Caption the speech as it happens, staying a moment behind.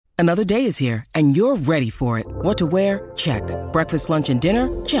Another day is here, and you're ready for it. What to wear? Check. Breakfast, lunch, and dinner?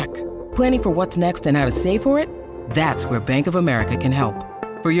 Check. Planning for what's next and how to save for it? That's where Bank of America can help.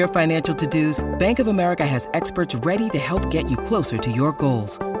 For your financial to-dos, Bank of America has experts ready to help get you closer to your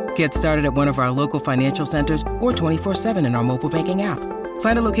goals. Get started at one of our local financial centers or 24/7 in our mobile banking app.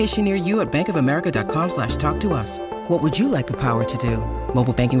 Find a location near you at bankofamerica.com/talktous. What would you like the power to do?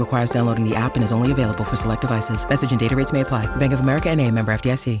 Mobile banking requires downloading the app and is only available for select devices. Message and data rates may apply. Bank of America N.A., member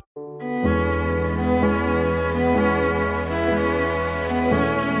FDIC.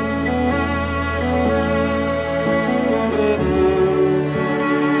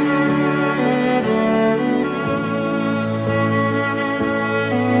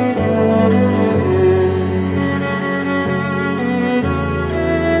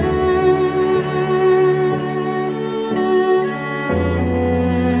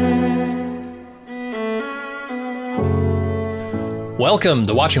 Welcome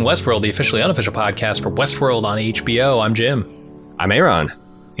to Watching Westworld, the officially unofficial podcast for Westworld on HBO. I'm Jim. I'm Aaron.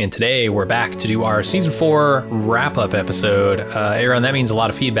 And today we're back to do our Season 4 wrap-up episode. Aaron, that means a lot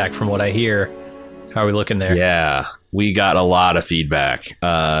of feedback from what I hear. How are we looking there? Yeah, we got a lot of feedback.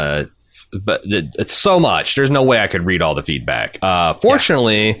 But it's so much. There's no way I could read all the feedback.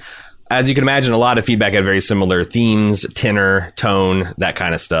 Fortunately, as you can imagine, a lot of feedback had very similar themes, tenor, tone, that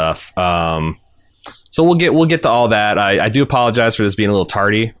kind of stuff. So we'll get to all that. I do apologize for this being a little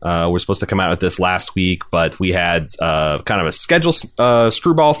tardy. We're supposed to come out with this last week, but we had kind of a schedule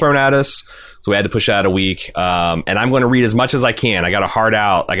screwball thrown at us, so we had to push out a week. And I'm going to read as much as I can. I got a heart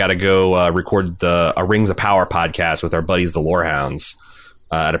out. I got to go record a Rings of Power podcast with our buddies, the Lorehounds,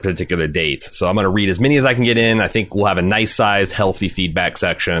 at a particular date. So I'm going to read as many as I can get in. I think we'll have a nice-sized, healthy feedback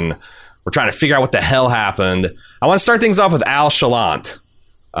section. We're trying to figure out what the hell happened. I want to start things off with Al Chalant.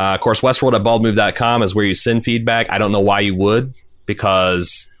 Of course, westworld@baldmove.com is where you send feedback. I don't know why you would,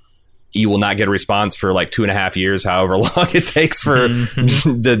 because you will not get a response for like 2.5 years, however long it takes for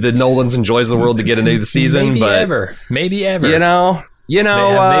the Nolans and Joys of the world to get into the season. Maybe ever. You know,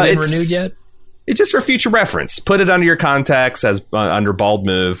 have they been renewed yet? It's just for future reference. Put it under your contacts as under Bald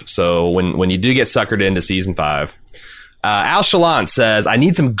Move. So when you do get suckered into season 5. Al Chalant says, I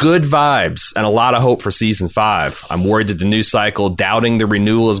need some good vibes and a lot of hope for season 5. I'm worried that the news cycle doubting the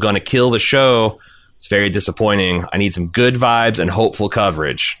renewal is going to kill the show. It's very disappointing. I need some good vibes and hopeful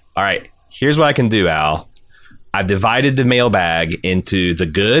coverage. All right, here's what I can do, Al. I've divided the mailbag into the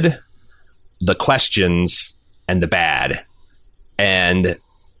good, the questions, and the bad. And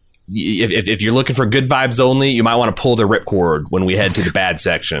if you're looking for good vibes only, you might want to pull the ripcord when we head to the bad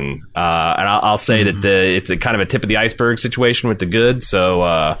section. And I'll say that it's a kind of a tip of the iceberg situation with the good.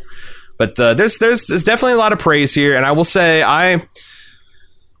 So, but there's definitely a lot of praise here. And I will say I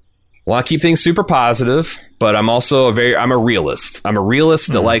keep things super positive, but I'm also I'm a realist. I'm a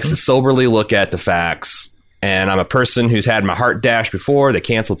realist that likes to soberly look at the facts. And I'm a person who's had my heart dashed before. They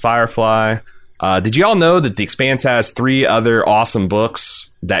canceled Firefly. Did you all know that The Expanse has 3 other awesome books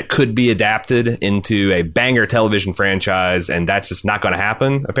that could be adapted into a banger television franchise, and that's just not going to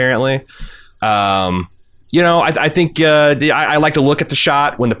happen, apparently? I think I like to look at the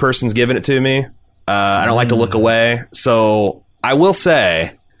shot when the person's giving it to me. I don't like to look away. So I will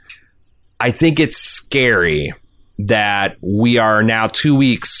say, I think it's scary that we are now 2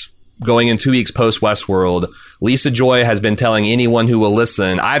 weeks going in 2 weeks post Westworld. Lisa Joy has been telling anyone who will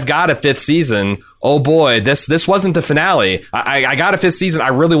listen, I've got a 5th season. Oh boy, this wasn't the finale. I got a 5th season. I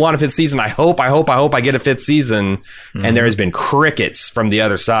really want a 5th season. I hope I get a 5th season. And there has been crickets from the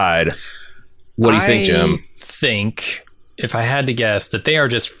other side. What do you think, Jim? I think, if I had to guess, that they are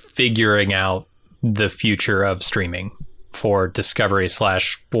just figuring out the future of streaming for Discovery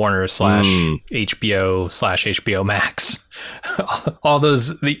 / Warner / HBO / HBO Max. All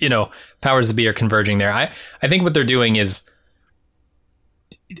those, powers that be are converging there. I think what they're doing is,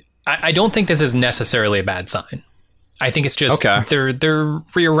 I don't think this is necessarily a bad sign. I think it's just they're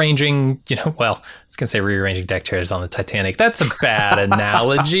rearranging, I was going to say rearranging deck chairs on the Titanic. That's a bad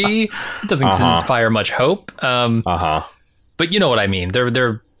analogy. It doesn't inspire much hope. But you know what I mean.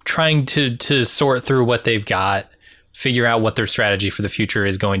 They're trying to sort through what they've got, figure out what their strategy for the future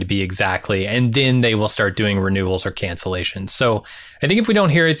is going to be exactly, and then they will start doing renewals or cancellations. So I think if we don't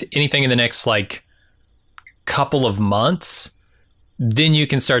hear anything in the next couple of months, then you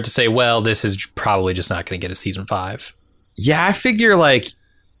can start to say, well, this is probably just not going to get a season 5. Yeah, I figure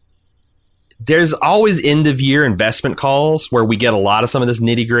there's always end of year investment calls where we get a lot of some of this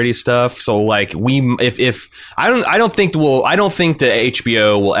nitty gritty stuff. So I don't think the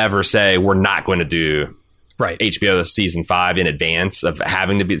HBO will ever say we're not going to do HBO season 5 in advance of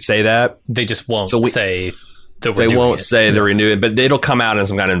having to say that. They just won't say they won't say they're renewing, but it'll come out in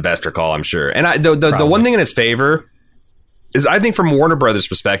some kind of investor call, I'm sure. And the one thing in its favor is, I think from Warner Brothers'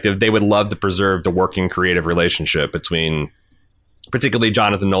 perspective, they would love to preserve the working creative relationship between particularly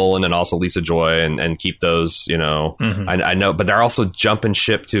Jonathan Nolan and also Lisa Joy, and keep those, I know, but they're also jumping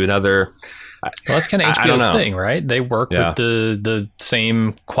ship to another. Well, that's kind of HBO's thing, right? They work with the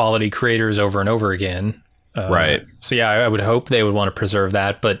same quality creators over and over again. Right. So I would hope they would want to preserve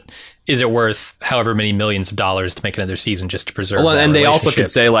that, but is it worth however many millions of dollars to make another season just to preserve that and they also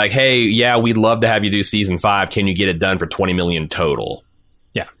could say like, hey, we'd love to have you do season 5. Can you get it done for $20 million total?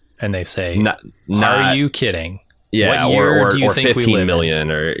 Yeah. And they say, are you kidding? Yeah, what year do you or think 15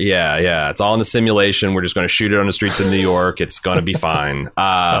 million, or it's all in the simulation. We're just going to shoot it on the streets of New York. It's going to be fine.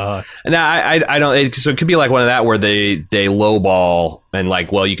 And I don't. So it could be like one of that where they lowball and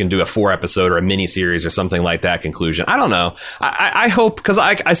like, well, you can do a 4-episode or a mini series or something like that conclusion. I don't know. I hope, because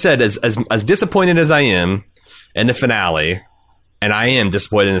I said as disappointed as I am in the finale, and I am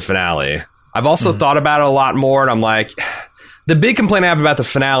disappointed in the finale, I've also thought about it a lot more, and I'm like, the big complaint I have about the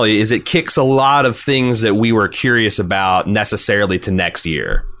finale is it kicks a lot of things that we were curious about necessarily to next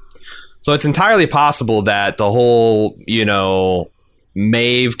year. So it's entirely possible that the whole,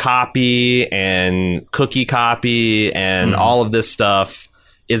 Maeve copy and Cookie copy and all of this stuff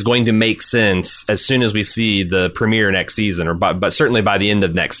is going to make sense as soon as we see the premiere next season, but certainly by the end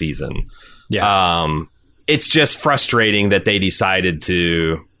of next season. Yeah. It's just frustrating that they decided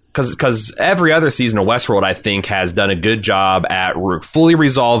to... Because every other season of Westworld, I think, has done a good job at fully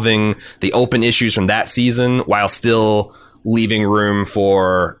resolving the open issues from that season while still leaving room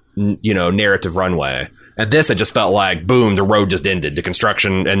for, narrative runway. And this, it just felt like, boom, the road just ended. The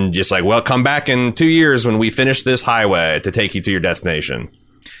construction, and just like, well, come back in 2 years when we finish this highway to take you to your destination.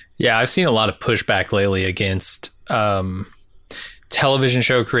 Yeah, I've seen a lot of pushback lately against television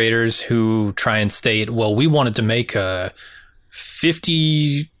show creators who try and state, well, we wanted to make a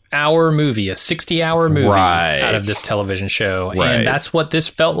 50-hour movie, a 60-hour movie out of this television show. Right. And that's what this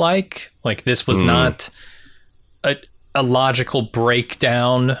felt like. Like, this was not a logical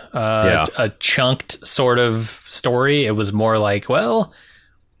breakdown, a chunked sort of story. It was more like, well,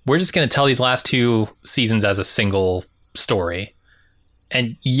 we're just going to tell these last 2 seasons as a single story.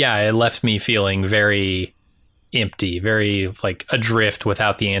 And it left me feeling very empty, very like adrift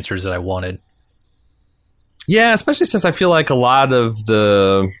without the answers that I wanted. Yeah, especially since I feel like a lot of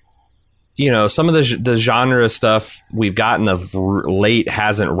the, some of the genre stuff we've gotten of late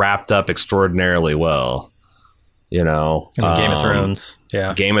hasn't wrapped up extraordinarily well. Game of Thrones.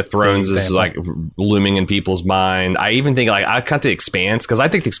 Yeah. Game of Thrones is like looming in people's mind. I even think I cut The Expanse, because I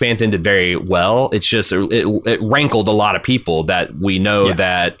think The Expanse ended very well. It's just it rankled a lot of people that we know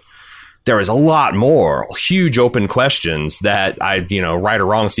that there is a lot more huge open questions that right or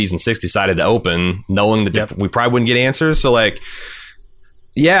wrong, season 6 decided to open, knowing that we probably wouldn't get answers. So like,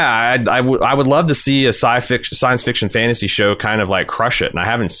 I would love to see a science fiction fantasy show kind of like crush it. And I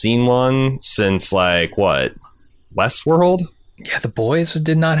haven't seen one since like Westworld? Yeah, The Boys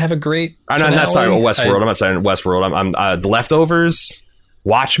did not have a great finale. I'm not saying Westworld. I'm not saying Westworld. I'm The Leftovers,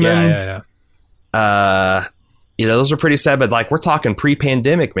 Watchmen. Yeah. Those are pretty sad, but like, we're talking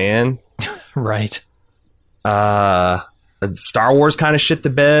pre-pandemic, man. Right. Star Wars kind of shit to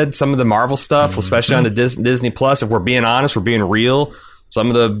bed. Some of the Marvel stuff, especially on the Disney Plus. If we're being honest, we're being real. Some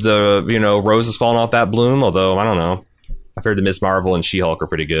of the roses falling off that bloom. Although I don't know, I've heard the Ms. Marvel and She-Hulk are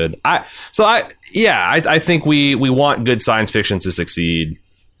pretty good. I think we want good science fiction to succeed.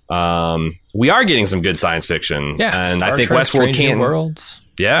 We are getting some good science fiction. Yeah, and I think Westworld can. Worlds.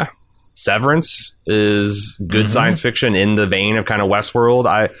 Yeah, Severance is good science fiction in the vein of kind of Westworld.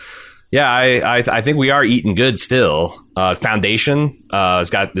 I think we are eating good still. Foundation has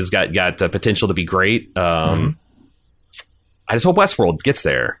got potential to be great. I just hope Westworld gets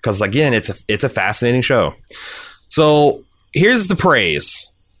there, because again, it's a fascinating show. So here's the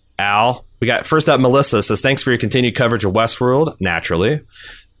praise, Al. We got first up, Melissa says, thanks for your continued coverage of Westworld. Naturally.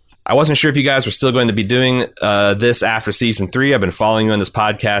 I wasn't sure if you guys were still going to be doing this after season 3. I've been following you on this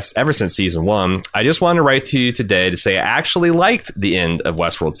podcast ever since season 1. I just wanted to write to you today to say I actually liked the end of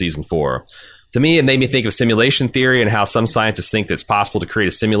Westworld season 4. To me, it made me think of simulation theory and how some scientists think that it's possible to create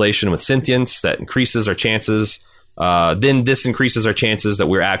a simulation with sentience that increases our chances. Then this increases our chances that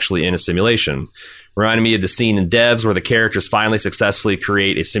we're actually in a simulation. Reminded me of the scene in Devs where the characters finally successfully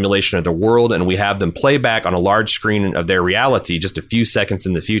create a simulation of their world, and we have them play back on a large screen of their reality just a few seconds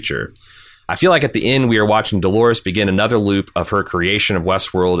in the future. I feel like at the end we are watching Dolores begin another loop of her creation of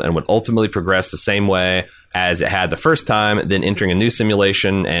Westworld, and would ultimately progress the same way as it had the first time, then entering a new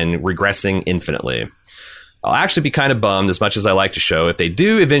simulation and regressing infinitely. I'll actually be kind of bummed, as much as I like the show, if they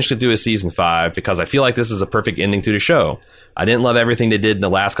do eventually do a season 5, because I feel like this is a perfect ending to the show. I didn't love everything they did in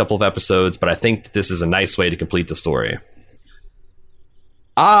the last couple of episodes, but I think that this is a nice way to complete the story.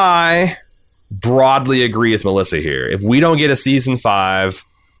 I broadly agree with Melissa here. If we don't get a season 5,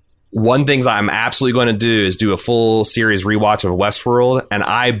 one thing I'm absolutely going to do is do a full series rewatch of Westworld, and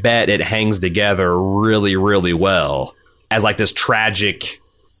I bet it hangs together really, really well as like this tragic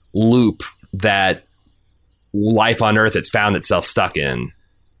loop that life on Earth it's found itself stuck in.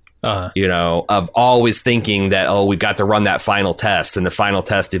 Of always thinking that, we've got to run that final test, and the final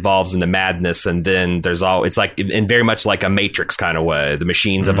test evolves into madness, and then it's like in very much like a Matrix kind of way. The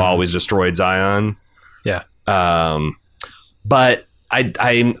machines have always destroyed Zion. Yeah. But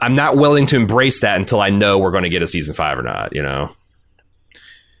I'm not willing to embrace that until I know we're going to get a season 5 or not,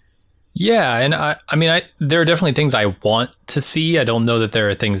 Yeah, and I mean, there are definitely things I want to see. I don't know that there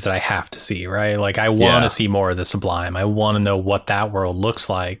are things that I have to see, right? Like, I want to see more of the Sublime. I want to know what that world looks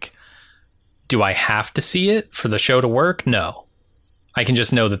like. Do I have to see it for the show to work? No. I can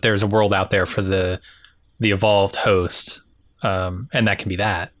just know that there's a world out there for the evolved host, and that can be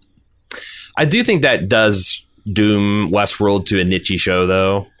that. I do think that does doom Westworld to a niche show,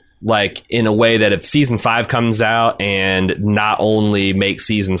 though. Like, in a way that if season 5 comes out and not only makes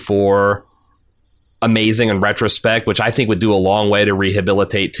season 4 amazing in retrospect, which I think would do a long way to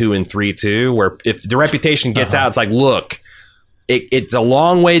rehabilitate 2 and 3 too, where if the reputation gets out, it's like, look, it's a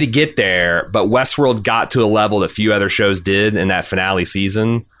long way to get there, but Westworld got to a level that few other shows did in that finale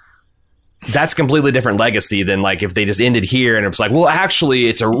season. That's a completely different legacy than like if they just ended here and it's like, well, actually,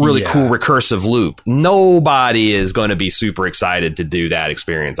 it's a really cool recursive loop. Nobody is going to be super excited to do that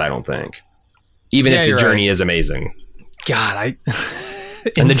experience, I don't think. Even if the journey is amazing. God,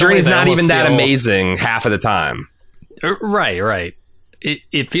 and the journey's not even that amazing half of the time. Right.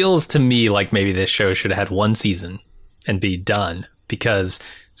 It feels to me like maybe this show should have had one season and be done, because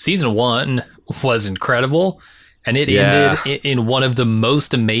season 1 was incredible. And it ended in one of the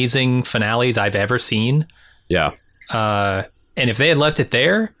most amazing finales I've ever seen. Yeah. And if they had left it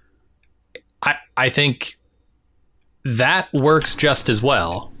there, I think that works just as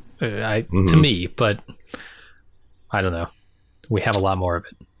well to me. But I don't know. We have a lot more of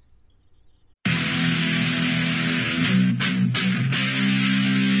it.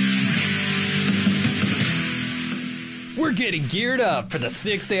 We're getting geared up for the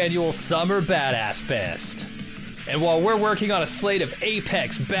 6th annual Summer Badass Fest. And while we're working on a slate of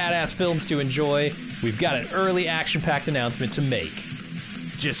apex badass films to enjoy, we've got an early action-packed announcement to make.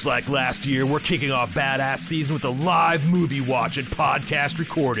 Just like last year, we're kicking off Badass Season with a live movie watch and podcast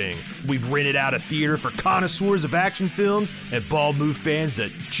recording. We've rented out a theater for connoisseurs of action films and Bald Move fans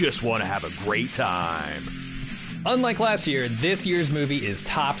that just want to have a great time. Unlike last year, this year's movie is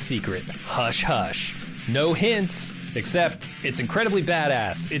top secret. Hush, hush. No hints, except it's incredibly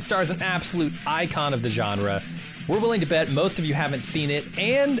badass. It stars an absolute icon of the genre. We're willing to bet most of you haven't seen it,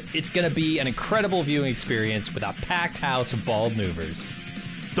 and it's going to be an incredible viewing experience with a packed house of bald movers.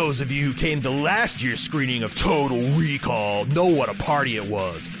 Those of you who came to last year's screening of Total Recall know what a party it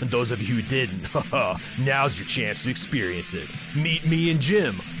was. And those of you who didn't, now's your chance to experience it. Meet me and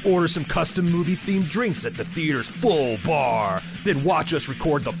Jim, order some custom movie-themed drinks at the theater's full bar, then watch us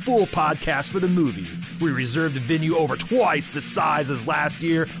record the full podcast for the movie. We reserved the venue over twice the size as last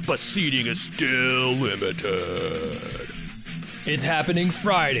year, but seating is still limited. It's happening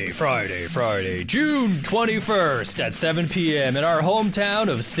Friday, June 21st at 7 p.m. in our hometown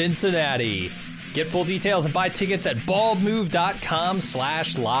of Cincinnati. Get full details and buy tickets at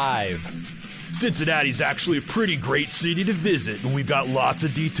baldmove.com/live. Cincinnati's actually a pretty great city to visit, and we've got lots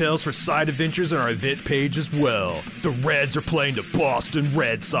of details for side adventures on our event page as well. The Reds are playing the Boston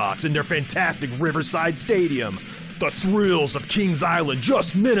Red Sox in their fantastic Riverside Stadium. The thrills of Kings Island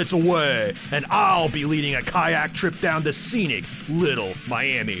just minutes away, and I'll be leading a kayak trip down the scenic Little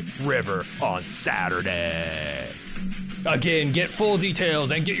Miami River on Saturday. Again, get full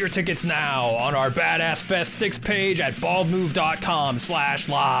details and get your tickets now on our Badass Fest 6 page at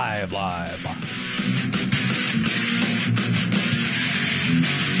baldmove.com/live.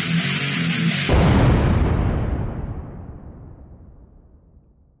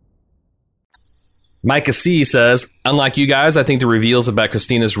 Micah C says, unlike you guys, I think the reveals about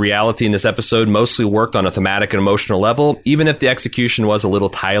Christina's reality in this episode mostly worked on a thematic and emotional level, even if the execution was a little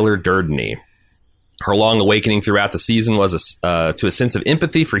Tyler Durden-y. Her long awakening throughout the season was to a sense of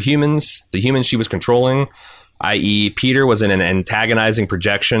empathy for humans, the humans she was controlling, i.e. Peter was in an antagonizing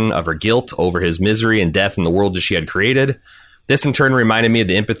projection of her guilt over his misery and death in the world that she had created. This in turn reminded me of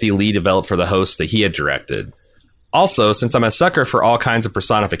the empathy Lee developed for the host that he had directed. Also, since I'm a sucker for all kinds of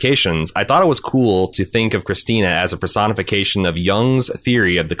personifications, I thought it was cool to think of Christina as a personification of Jung's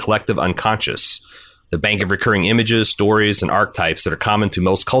theory of the collective unconscious, the bank of recurring images, stories, and archetypes that are common to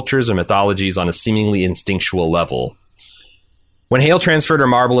most cultures and mythologies on a seemingly instinctual level. When Hale transferred her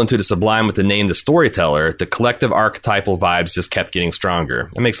marble into the sublime with the name The Storyteller, the collective archetypal vibes just kept getting stronger.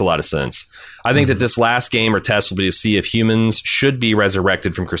 That makes a lot of sense. I think that this last game or test will be to see if humans should be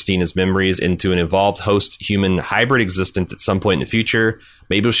resurrected from Christina's memories into an evolved host-human hybrid existence at some point in the future.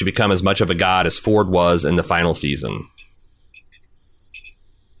 Maybe we should become as much of a god as Ford was in the final season.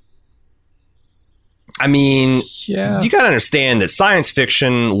 I mean, you got to understand that science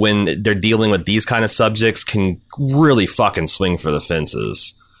fiction, when they're dealing with these kind of subjects, can really fucking swing for the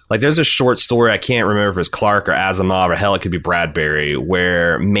fences. Like, there's a short story, I can't remember if it's Clark or Asimov, or hell, it could be Bradbury,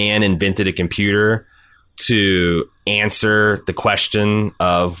 where man invented a computer to answer the question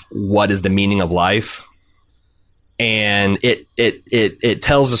of what is the meaning of life. And it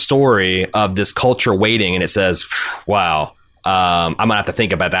tells a story of this culture waiting, and it says, wow. I'm gonna have to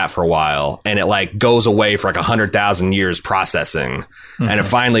think about that for a while, and it like goes away for like 100,000 years processing, and it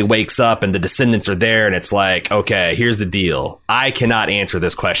finally wakes up, and the descendants are there, and it's like, okay, here's the deal. I cannot answer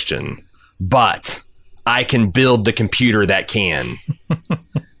this question, but I can build the computer that can.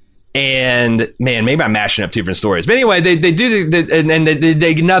 And man, maybe I'm mashing up two different stories, but anyway, they do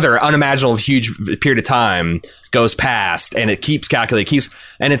they another unimaginable huge period of time goes past, and it keeps calculating,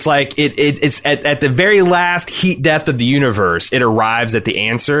 and it's like it's at the very last heat death of the universe, it arrives at the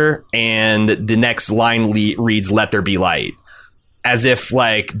answer, and the next line reads, "Let there be light," as if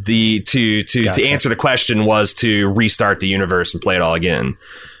like to answer the question was to restart the universe and play it all again.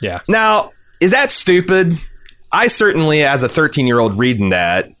 Yeah. Now, is that stupid? I certainly, as a 13-year-old reading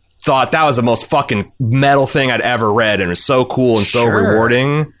that, thought that was the most fucking metal thing I'd ever read, and it was so cool and so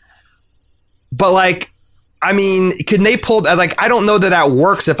rewarding. But like, I mean, can they pull, like, I don't know that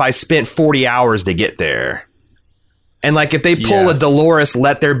works if I spent 40 hours to get there. And like, if they pull a Dolores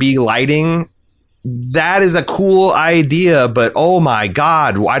Let There Be lighting, that is a cool idea, but oh my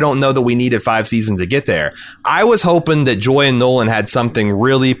God, I don't know that we needed 5 seasons to get there. I was hoping that Joy and Nolan had something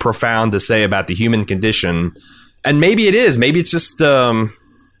really profound to say about the human condition. And maybe it is. Maybe it's just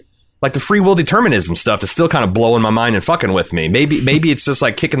like the free will determinism stuff that's still kind of blowing my mind and fucking with me. Maybe it's just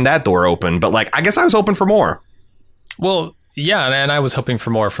like kicking that door open. But like, I guess I was hoping for more. Well, yeah, and I was hoping for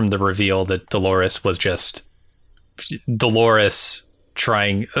more from the reveal that Dolores was just Dolores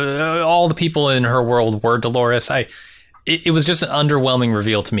trying. All the people in her world were Dolores. It was just an underwhelming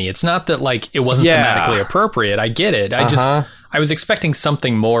reveal to me. It's not that like it wasn't thematically appropriate. I get it. I was expecting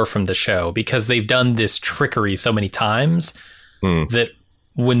something more from the show because they've done this trickery so many times that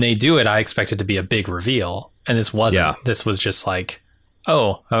when they do it, I expect it to be a big reveal, and this wasn't. Yeah. This was just like,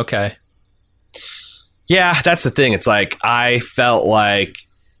 oh, okay. Yeah, that's the thing. It's like, I felt like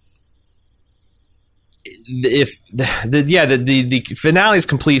if the finale's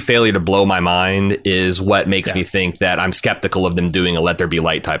complete failure to blow my mind is what makes me think that I'm skeptical of them doing a Let There Be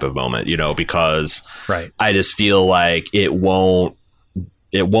Light type of moment, because I just feel like it won't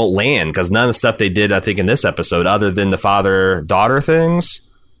land, because none of the stuff they did, I think, in this episode, other than the father-daughter things,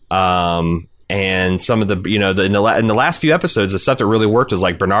 and some of the, in the last few episodes, the stuff that really worked was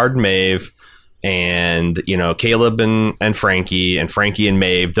like Bernard and Maeve, and Caleb and Frankie and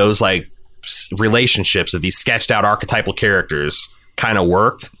Maeve. Those like relationships of these sketched out archetypal characters kind of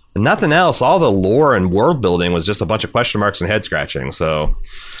worked. And nothing else. All the lore and world building was just a bunch of question marks and head scratching. So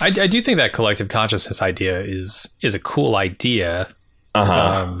I do think that collective consciousness idea is a cool idea.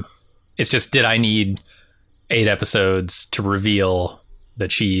 It's just, did I need 8 episodes to reveal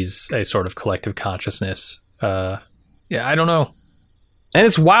that she's a sort of collective consciousness? I don't know. And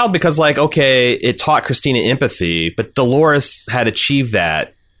it's wild because, like, okay, it taught Christina empathy, but Dolores had achieved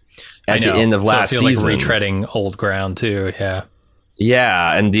that at the end of last season. Like retreading old ground too.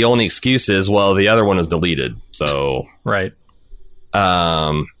 Yeah, and the only excuse is, well, the other one was deleted. So right.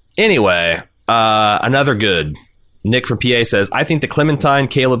 Anyway, another good. Nick from PA says, I think the Clementine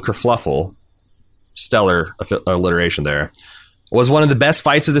Caleb kerfluffle, stellar alliteration there, was one of the best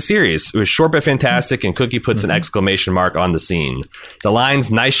fights of the series. It was short but fantastic, and Cookie puts an exclamation mark on the scene. The lines,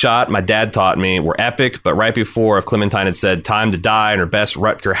 "Nice shot, my dad taught me," were epic, but right before, if Clementine had said "time to die" in her best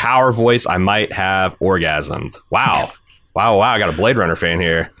Rutger Hauer voice, I might have orgasmed. Wow. Wow, I got a Blade Runner fan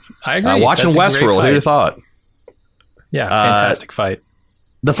here. I agree. Watching Westworld, who'd have thought? Yeah, fantastic fight.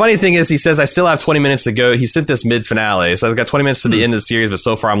 The funny thing is, he says, I still have 20 minutes to go. He sent this mid-finale, so I've got 20 minutes to the end of the series, but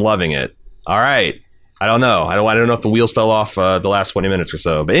so far I'm loving it. All right. I don't know. I don't know if the wheels fell off the last 20 minutes or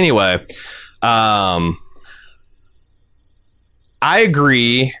so. But anyway, I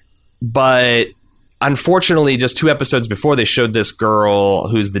agree, but unfortunately, just 2 episodes before, they showed this girl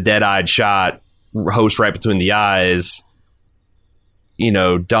who's the dead-eyed shot host right between the eyes,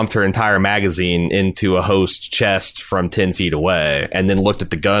 dumped her entire magazine into a host chest from 10 feet away and then looked at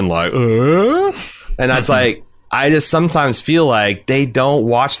the gun like, And that's like, I just sometimes feel like they don't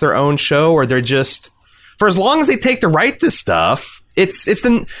watch their own show, or they're just, for as long as they take to write this stuff,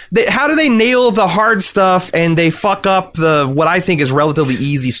 how do they nail the hard stuff and they fuck up what I think is relatively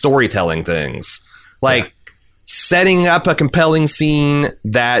easy storytelling things? Like setting up a compelling scene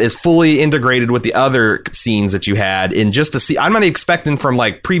that is fully integrated with the other scenes that you had in just a scene. I'm not expecting from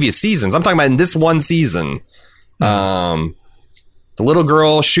like previous seasons. I'm talking about in this one season. The little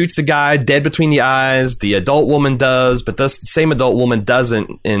girl shoots the guy dead between the eyes. The adult woman does, but the same adult woman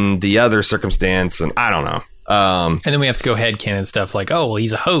doesn't in the other circumstance. And I don't know. And then we have to go headcanon stuff like, oh, well,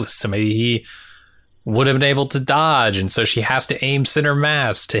 he's a host, so maybe he would have been able to dodge, and so she has to aim center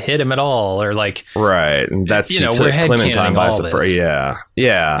mass to hit him at all, or like, right. And that's, she took Clementine by surprise.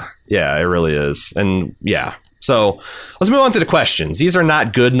 Yeah, it really is. And yeah. So let's move on to the questions. These are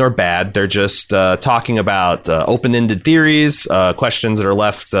not good nor bad. They're just talking about open-ended theories, questions that are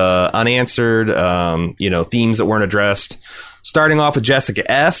left unanswered, themes that weren't addressed. Starting off with Jessica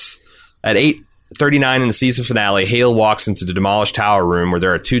S. At 8:39 in the season finale, Hale walks into the demolished tower room where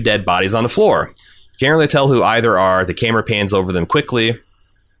there are 2 dead bodies on the floor. You can't really tell who either are. The camera pans over them quickly.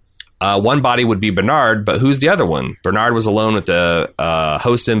 One body would be Bernard, but who's the other one? Bernard was alone with the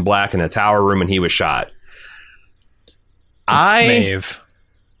host in black in the tower room when he was shot. Maeve.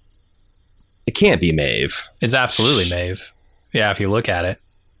 It can't be Maeve. It's absolutely Maeve. Yeah, if you look at it.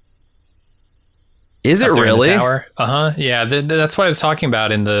 Is it really? Yeah, that's what I was talking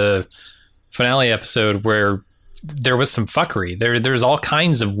about in the finale episode, where there was some fuckery. There's all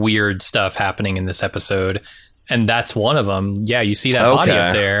kinds of weird stuff happening in this episode, and that's one of them. Yeah, you see that body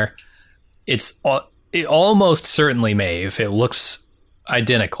up there. It's almost certainly Maeve. It looks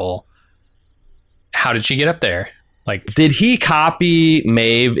identical. How did she get up there? Like, did he copy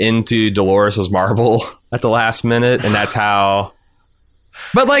Maeve into Dolores's marble at the last minute, and that's how?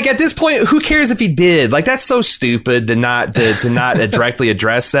 But like at this point, who cares if he did? Like, that's so stupid to not directly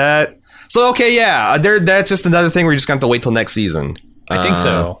address that. So okay, yeah, that's just another thing we're just going to have to wait till next season. I think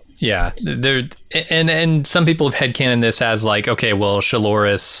so. Yeah, and some people have headcanon this as like, okay, well,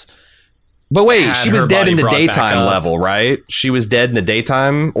 Shalores. But wait, she was dead in the daytime level, right? She was dead in the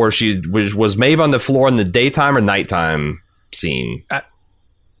daytime, or was Maeve on the floor in the daytime or nighttime scene?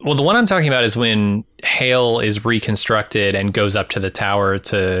 Well, the one I'm talking about is when Hale is reconstructed and goes up to the tower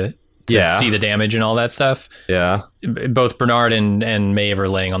to see the damage and all that stuff. Yeah. Both Bernard and Maeve are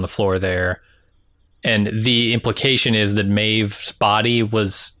laying on the floor there. And the implication is that Maeve's body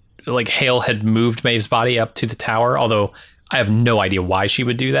was, like, Hale had moved Maeve's body up to the tower, although I have no idea why she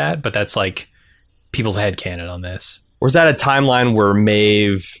would do that, but that's like people's headcanon on this. Or is that a timeline where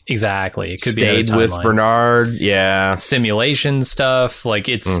Maeve exactly it could stayed be with Bernard? Yeah. Simulation stuff. Like,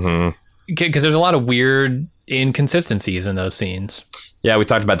 it's because there's a lot of weird inconsistencies in those scenes. Yeah, we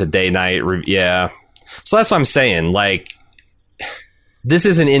talked about the day-night. Yeah. So that's what I'm saying. Like, this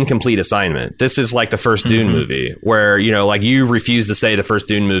is an incomplete assignment. This is like the first Dune movie where, like, you refuse to say the first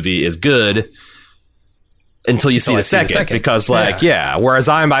Dune movie is good until you see the second. Because, like, whereas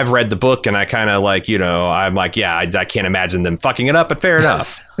I've read the book and I kind of like, I'm like, I can't imagine them fucking it up, but fair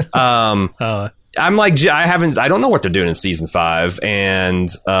enough. I'm like, I don't know what they're doing in season 5. And,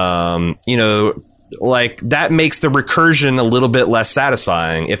 like, that makes the recursion a little bit less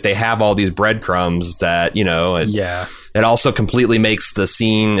satisfying if they have all these breadcrumbs that, it also completely makes the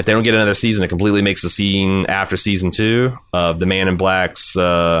scene, if they don't get another season, it completely makes the scene after season 2 of the Man in Black's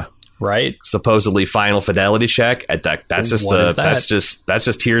right, supposedly final fidelity check. That's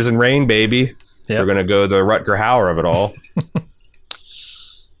just tears and rain, baby. Yep. We're gonna go the Rutger Hauer of it all.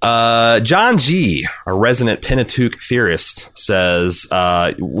 John G, a resident Pentateuch theorist, says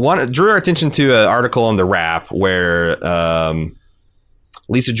drew our attention to an article on The Wrap where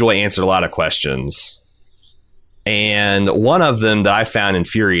Lisa Joy answered a lot of questions. And one of them that I found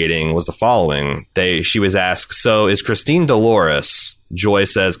infuriating was the following. She was asked, so is Christine Dolores? Joy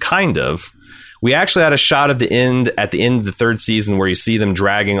says, kind of. We actually had a shot at the end of the 3rd season where you see them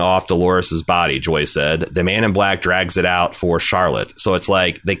dragging off Dolores's body, Joy said. The Man in Black drags it out for Charlotte. So it's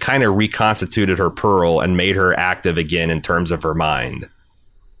like they kind of reconstituted her pearl and made her active again in terms of her mind.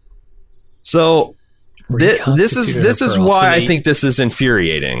 So this is why I think this is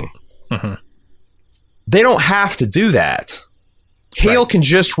infuriating. Mm-hmm. They don't have to do that. Hale can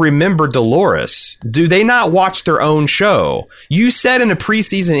just remember Dolores. Do they not watch their own show? You said in a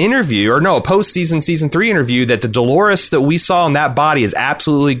preseason interview, or no, a postseason season 3 interview, that the Dolores that we saw in that body is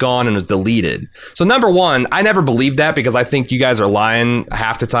absolutely gone and was deleted. So number one, I never believed that because I think you guys are lying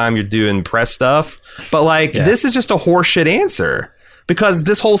half the time you're doing press stuff. But this is just a horseshit answer. Because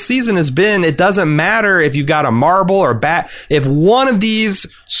this whole season has been, it doesn't matter if you've got a marble or bat. If one of these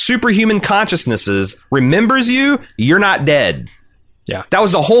superhuman consciousnesses remembers you, you're not dead. Yeah. That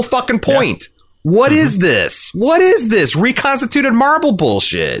was the whole fucking point. Yeah. What is this? What is this reconstituted marble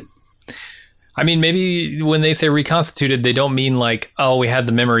bullshit? I mean, maybe when they say reconstituted, they don't mean like, oh, we had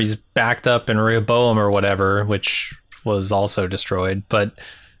the memories backed up in Rehoboam or whatever, which was also destroyed. But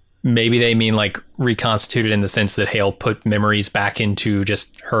maybe they mean like reconstituted in the sense that Hale put memories back into just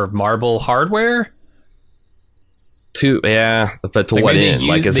her marble hardware. But to what end?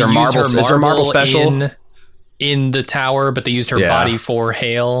 Like, is there marble? Is there marble special in the tower? But they used her body for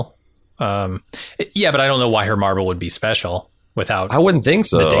Hale. But I don't know why her marble would be special without. I wouldn't think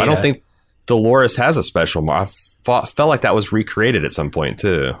so. I don't think Dolores has a special marble. I felt like that was recreated at some point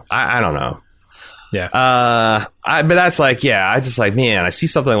too. I don't know. Yeah. But that's like, I just like, man, I see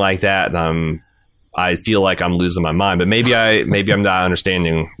something like that and I feel like I'm losing my mind, but maybe I'm not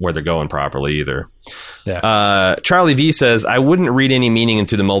understanding where they're going properly either. Yeah. Charlie V says, I wouldn't read any meaning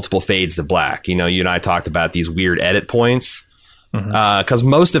into the multiple fades to black. You know, you and I talked about these weird edit points, because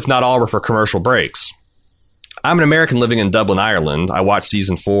most, if not all, were for commercial breaks. I'm an American living in Dublin, Ireland. I watched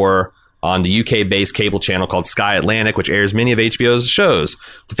season 4 on the UK-based cable channel called Sky Atlantic, which airs many of HBO's shows.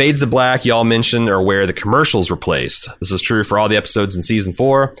 The fades to black y'all mentioned are where the commercials were placed. This is true for all the episodes in season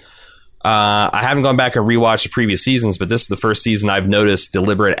 4. I haven't gone back and rewatched the previous seasons, but this is the first season I've noticed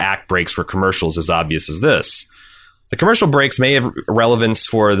deliberate act breaks for commercials as obvious as this. The commercial breaks may have relevance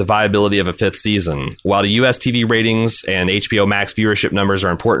for the viability of a 5th season. While the US TV ratings and HBO Max viewership numbers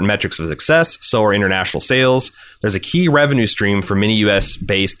are important metrics of success, so are international sales. There's a key revenue stream for many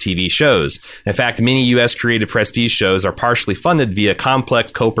US-based TV shows. In fact, many US-created prestige shows are partially funded via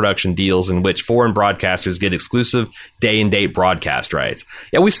complex co-production deals in which foreign broadcasters get exclusive day-and-date broadcast rights.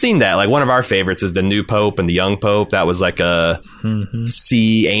 Yeah, we've seen that. Like, one of our favorites is The New Pope and The Young Pope. That was like a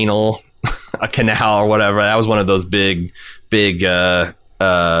sea anal... a canal or whatever. That was one of those big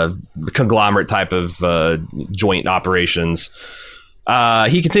conglomerate type of joint operations.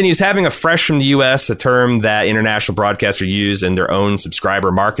 He continues, having a fresh from the US, a term that international broadcasters use in their own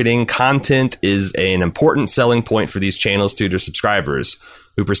subscriber marketing. Content is an important selling point for these channels to their subscribers,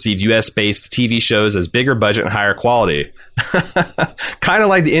 who perceive US-based TV shows as bigger budget and higher quality. Kind of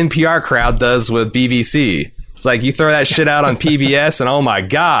like the NPR crowd does with BBC. It's like you throw that shit out on PBS and oh my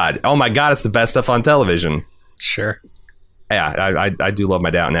God, it's the best stuff on television. Sure. Yeah, I do love my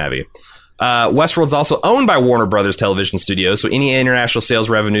Downton Abbey. Westworld's also owned by Warner Brothers Television Studios, so any international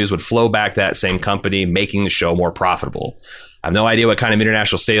sales revenues would flow back to that same company, making the show more profitable. I have no idea what kind of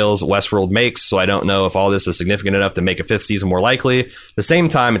international sales Westworld makes, so I don't know if all this is significant enough to make a 5th season more likely. At the same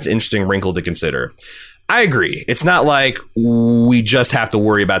time, it's an interesting wrinkle to consider. I agree. It's not like we just have to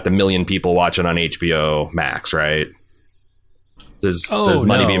worry about the million people watching on HBO Max, right? There's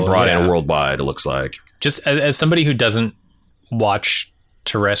money being brought in worldwide, it looks like. Just as somebody who doesn't watch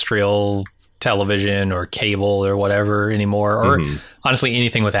terrestrial television or cable or whatever anymore, or honestly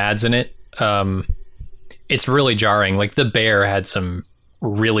anything with ads in it, it's really jarring. Like The Bear had some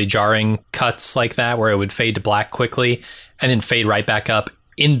really jarring cuts like that where it would fade to black quickly and then fade right back up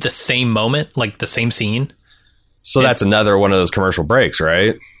in the same moment, like the same scene. So that's another one of those commercial breaks,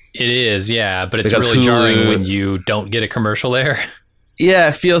 right? It is, yeah. But it's because really jarring when you don't get a commercial there. Yeah,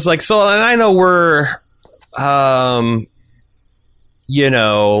 it feels like so. And I know we're, like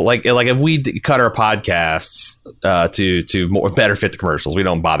if we cut our podcasts to more better fit the commercials, we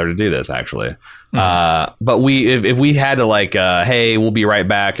don't bother to do this actually. But if we had to hey, we'll be right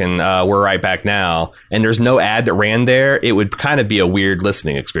back and we're right back now, and there's no ad that ran there, it would kind of be a weird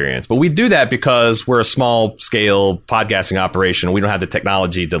listening experience. But we do that because we're a small scale podcasting operation. We don't have the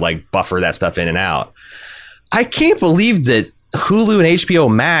technology to buffer that stuff in and out. I can't believe that Hulu and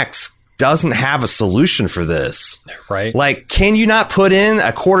HBO Max doesn't have a solution for this. Right. Can you not put in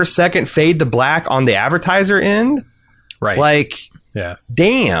a quarter-second fade to black on the advertiser end? Right. Yeah.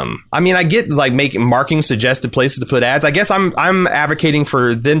 Damn. I mean, I get marking suggested places to put ads. I guess I'm advocating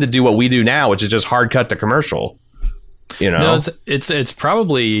for them to do what we do now, which is just hard cut the commercial. No, it's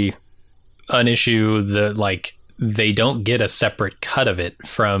probably an issue that they don't get a separate cut of it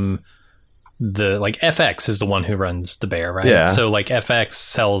from the FX is the one who runs The Bear, right? Yeah. So FX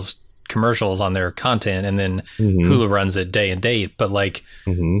sells commercials on their content, and then Hulu runs it day and date, but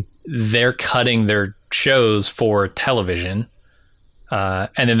they're cutting their shows for television,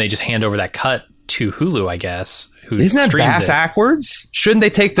 and then they just hand over that cut to Hulu, I guess. Isn't that backwards? Shouldn't they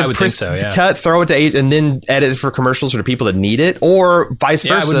take the cut, throw it to H, and then edit it for commercials for the people that need it, or vice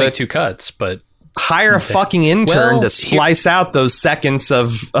versa? I would make 2 cuts, but hire a fucking intern to splice out those seconds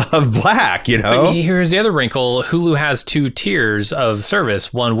of black. But here's the other wrinkle: Hulu has 2 tiers of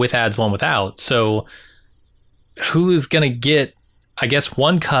service, one with ads, one without. So Hulu's gonna get, I guess,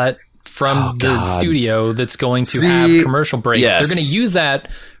 1 cut from the studio that's going to have commercial breaks. Yes. They're going to use that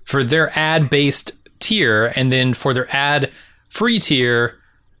for their ad-based tier, and then for their ad-free tier,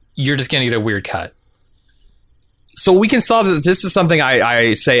 you're just going to get a weird cut. So we can solve this. This is something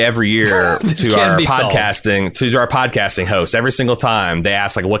I say every year to our podcasting hosts. Every single time they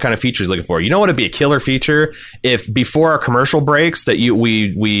ask, like, what kind of features looking for? You know what would be a killer feature? If before our commercial breaks that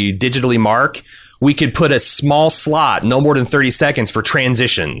we digitally mark, we could put a small slot, no more than 30 seconds, for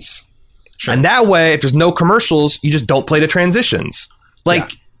transitions. Sure. And that way, if there's no commercials, you just don't play the transitions.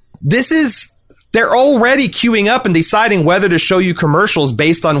 They're already queuing up and deciding whether to show you commercials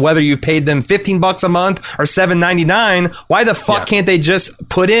based on whether you've paid them $15 a month or $7.99. Why the fuck can't they just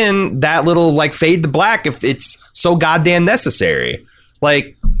put in that little fade to black if it's so goddamn necessary?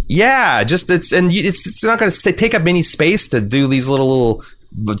 It's not going to take up any space to do these little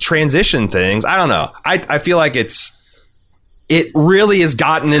transition things. I don't know. I feel like it really has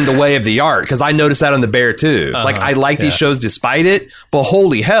gotten in the way of the art, because I noticed that on The Bear too. I like these shows despite it, but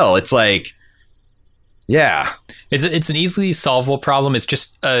holy hell, it's like. Yeah, it's an easily solvable problem. It's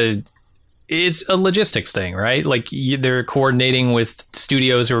just it's a logistics thing, right? They're coordinating with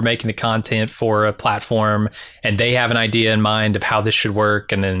studios who are making the content for a platform, and they have an idea in mind of how this should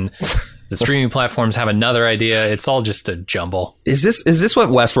work, and then the streaming platforms have another idea. It's all just a jumble. Is this what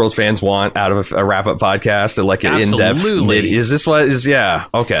Westworld fans want out of a wrap-up podcast? An in-depth? Is this what is? Yeah.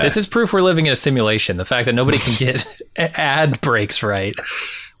 Okay. This is proof we're living in a simulation. The fact that nobody can get ad breaks right.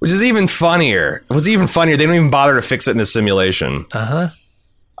 Which is even funnier. What's even funnier, they don't even bother to fix it in a simulation. Uh-huh.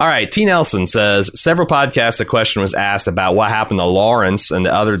 All right, T. Nelson says, several podcasts a question was asked about what happened to Lawrence and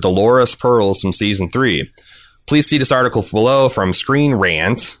the other Dolores Pearls from Season 3. Please see this article below from Screen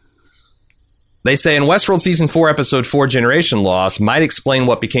Rant. They say, in Westworld Season 4, Episode 4, Generation Loss, might explain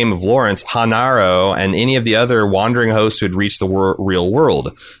what became of Lawrence, Hanaro, and any of the other wandering hosts who had reached the real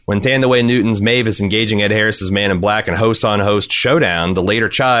world. When Thandaway Newton's Maeve is engaging Ed Harris's Man in Black in host-on-host showdown, the later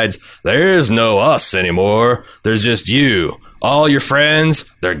chides, "There's no us anymore. There's just you. All your friends,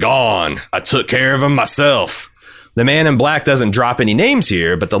 they're gone. I took care of them myself." The Man in Black doesn't drop any names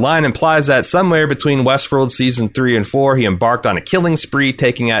here, but the line implies that somewhere between Westworld Season 3 and 4, he embarked on a killing spree,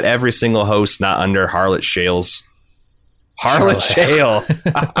 taking out every single host not under Charlotte Hale's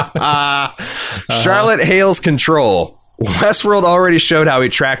control. Westworld already showed how he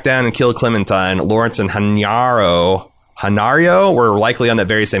tracked down and killed Clementine. Lawrence and Hanario were likely on that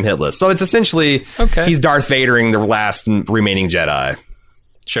very same hit list. So it's essentially he's Darth Vadering the last remaining Jedi.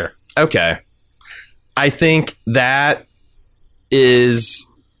 Sure. Okay. I think that is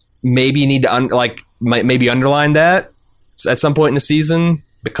maybe you need to maybe underline that at some point in the season,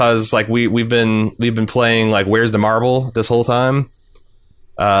 because we've been playing Where's the Marble this whole time.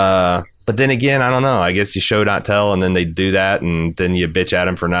 But then again, I don't know. I guess you show not tell, and then they do that, and then you bitch at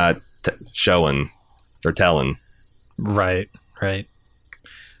them for not showing for telling. Right.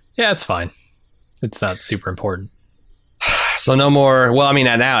 Yeah, it's fine. It's not super important. So no more. Well, I mean,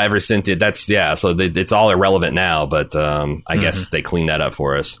 now ever since it's all irrelevant now. But I guess they cleaned that up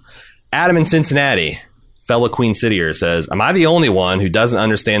for us. Adam in Cincinnati, fellow Queen Cityer, says, "Am I the only one who doesn't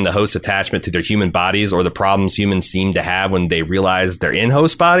understand the host's attachment to their human bodies or the problems humans seem to have when they realize they're in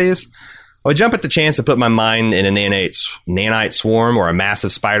host bodies? I would jump at the chance to put my mind in a nanite swarm or a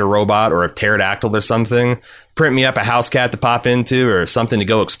massive spider robot or a pterodactyl or something. Print me up a house cat to pop into or something to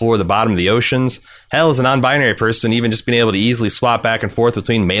go explore the bottom of the oceans. Hell, as a non-binary person, even just being able to easily swap back and forth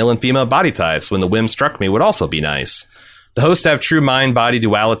between male and female body types when the whim struck me would also be nice. The hosts have true mind-body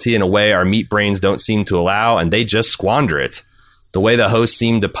duality in a way our meat brains don't seem to allow, and they just squander it. The way the hosts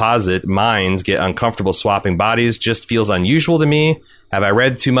seem to posit minds get uncomfortable swapping bodies just feels unusual to me. Have I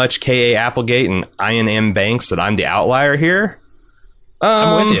read too much K.A. Applegate and Ian M. Banks that I'm the outlier here?"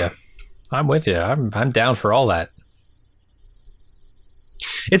 I'm with you. I'm down for all that.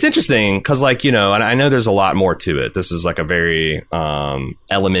 It's interesting because, and I know there's a lot more to it. This is a very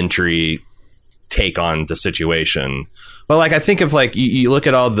elementary take on the situation. But I think of you look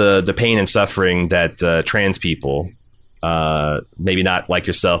at all the pain and suffering that trans people, maybe not like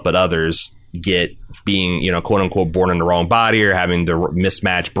yourself, but others get being, quote unquote, born in the wrong body or having the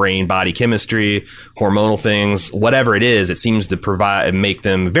mismatched brain body chemistry, hormonal things, whatever it is, it seems to make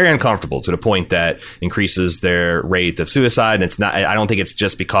them very uncomfortable to the point that increases their rate of suicide. And it's not, I don't think it's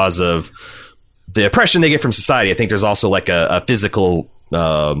just because of the oppression they get from society. I think there's also like a physical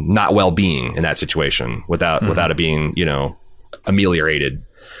not well-being in that situation without it being, ameliorated.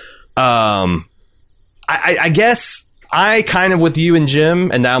 I guess I kind of with you and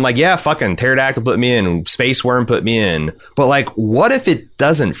Jim, and now I'm like, yeah, fucking pterodactyl put me in, space worm put me in. But like, what if it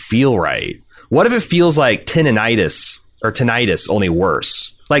doesn't feel right? What if it feels like tinnitus, only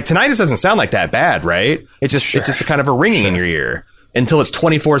worse? Like tinnitus doesn't sound like that bad, right? It's just a kind of a ringing in your ear until it's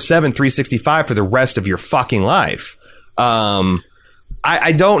 24/7, 365 for the rest of your fucking life.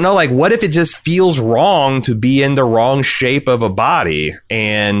 I don't know, like, what if it just feels wrong to be in the wrong shape of a body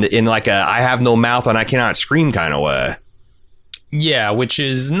and in like a I have no mouth and I cannot scream kind of way? Yeah, which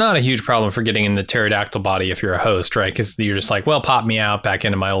is not a huge problem for getting in the pterodactyl body if you're a host, right? Because you're just like, well, pop me out back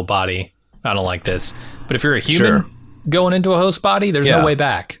into my old body. I don't like this. But if you're a human going into a host body, there's no way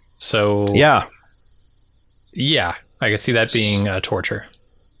back. So yeah, I can see that being torture.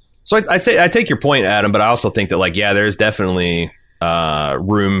 So I take your point, Adam, but I also think that like, yeah, there's definitely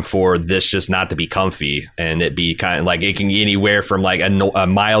room for this just not to be comfy and it be kind of like it can be anywhere from like a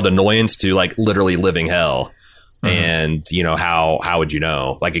mild annoyance to like literally living hell. And how would you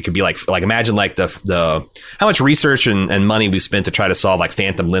know? Like it could be like imagine like the how much research and money we spent to try to solve like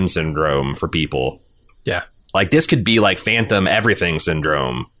phantom limb syndrome for people. Yeah, like this could be like phantom everything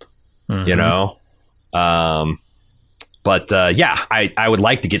syndrome. But I would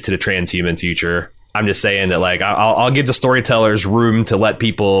like to get to the transhuman future. I'm just saying that like I'll give the storytellers room to let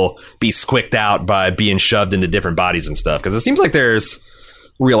people be squicked out by being shoved into different bodies and stuff, because it seems like there's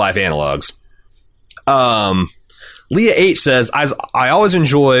real life analogs. Leah H says, I always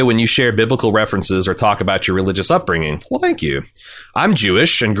enjoy when you share biblical references or talk about your religious upbringing. Well, thank you. I'm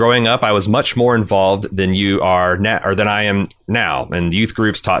Jewish, and growing up, I was much more involved than you are now, or than I am now, and youth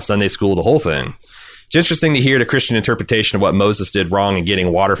groups taught Sunday school, the whole thing. It's interesting to hear the Christian interpretation of what Moses did wrong in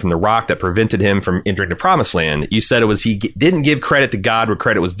getting water from the rock that prevented him from entering the promised land. You said it was he didn't give credit to God where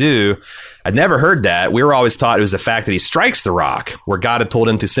credit was due. I'd never heard that. We were always taught it was the fact that he strikes the rock, where God had told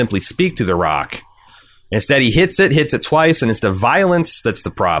him to simply speak to the rock. Instead, he hits it twice, and it's the violence that's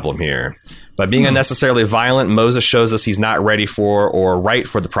the problem here. By being unnecessarily violent, Moses shows us he's not ready for or right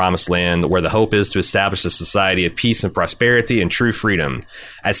for the promised land, where the hope is to establish a society of peace and prosperity and true freedom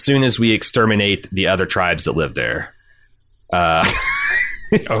as soon as we exterminate the other tribes that live there. Okay.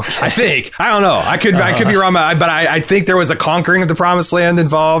 I think. I don't know. I could be wrong, but I think there was a conquering of the promised land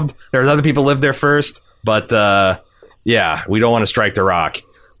involved. There was other people lived there first, but yeah, we don't want to strike the rock.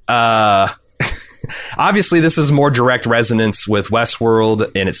 Obviously, this is more direct resonance with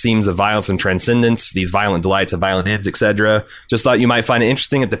Westworld and its themes of violence and transcendence, these violent delights of violent ends, etc. Just thought you might find it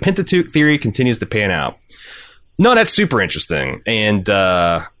interesting that the Pentateuch theory continues to pan out. No, that's super interesting. And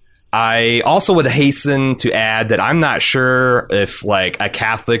I also would hasten to add that I'm not sure if like a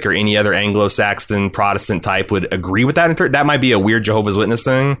Catholic or any other Anglo-Saxon Protestant type would agree with that. That might be a weird Jehovah's Witness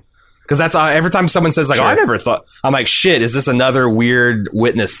thing. Because that's every time someone says like, oh, I never thought, I'm like, shit, is this another weird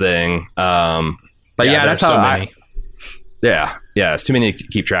witness thing? But yeah, that's how it's too many to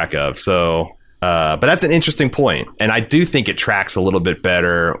keep track of. So, but that's an interesting point. And I do think it tracks a little bit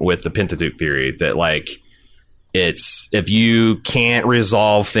better with the Pentateuch theory that like, it's, if you can't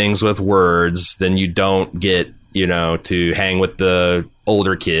resolve things with words, then you don't get, to hang with the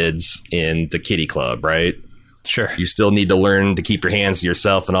older kids in the kiddie club, right? Sure. You still need to learn to keep your hands to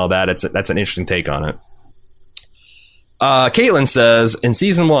yourself and all that. That's an interesting take on it. Caitlin says, in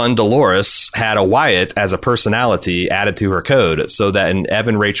season 1, Dolores had a Wyatt as a personality added to her code, so that in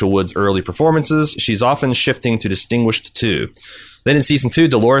Evan Rachel Wood's early performances, she's often shifting to distinguished 2. Then in season 2,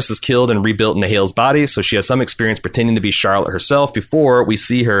 Dolores is killed and rebuilt into Hale's body, so she has some experience pretending to be Charlotte herself before we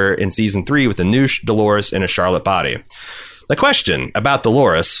see her in season 3 with a new Dolores in a Charlotte body. The question about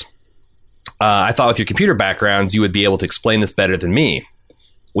Dolores, I thought with your computer backgrounds, you would be able to explain this better than me.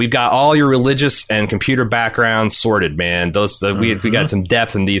 We've got all your religious and computer backgrounds sorted, man. We got some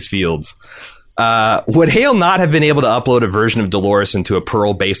depth in these fields. Would Hale not have been able to upload a version of Dolores into a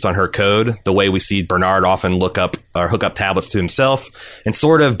Perl based on her code, the way we see Bernard often hook up tablets to himself, and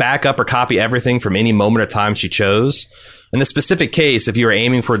sort of back up or copy everything from any moment or time she chose? In this specific case, if you were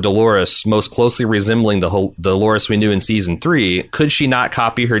aiming for Dolores most closely resembling the Dolores we knew in season 3, could she not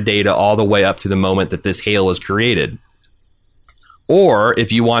copy her data all the way up to the moment that this Hale was created? Or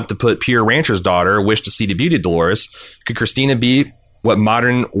if you want to put pure rancher's daughter, wish to see the beauty of Dolores, could Christina be what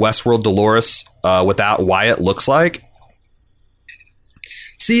modern Westworld Dolores without Wyatt looks like?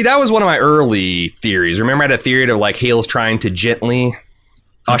 See, that was one of my early theories. Remember, I had a theory of like Hale's trying to gently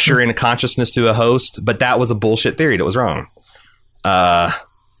usher in consciousness to a host, but that was a bullshit theory. That was wrong.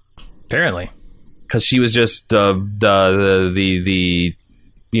 Apparently, because she was just the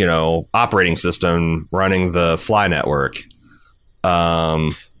operating system running the Fly network.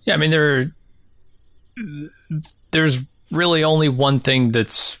 Yeah, I mean there's really only one thing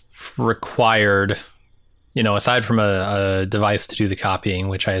that's required, aside from a device to do the copying,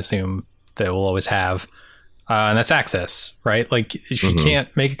 which I assume they will always have, and that's access, right? Like she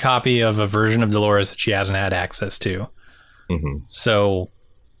can't make a copy of a version of Dolores that she hasn't had access to. So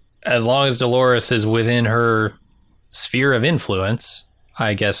as long as Dolores is within her sphere of influence,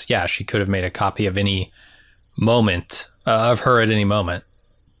 I guess, yeah, she could have made a copy of any moment of her at any moment.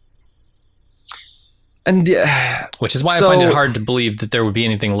 And which is why I find it hard to believe that there would be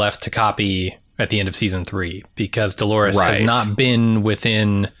anything left to copy at the end of season 3, because Dolores has not been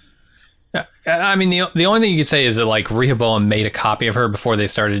within. I mean, the only thing you could say is that like Rehoboam made a copy of her before they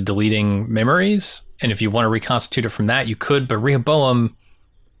started deleting memories, and if you want to reconstitute it from that, you could. But Rehoboam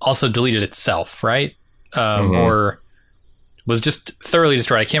also deleted itself, right? Or was just thoroughly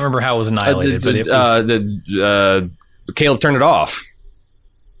destroyed. I can't remember how it was annihilated, but it was Caleb turned it off.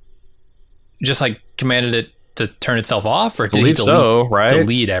 Just like commanded it to turn itself off, or did he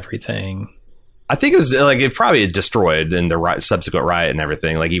delete everything? I think it was like it probably destroyed in the subsequent riot and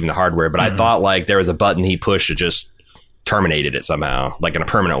everything, like even the hardware. But I thought like there was a button he pushed that just terminated it somehow, like in a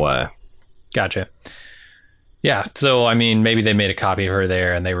permanent way. Gotcha. Yeah. So I mean, maybe they made a copy of her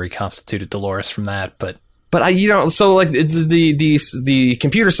there and they reconstituted Dolores from that, but so like it's the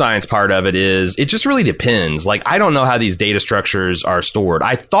computer science part of it is it just really depends. Like I don't know how these data structures are stored.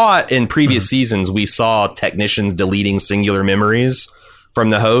 I thought in previous seasons we saw technicians deleting singular memories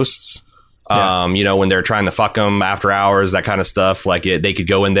from the hosts. Yeah. When they're trying to fuck them after hours, that kind of stuff. Like they could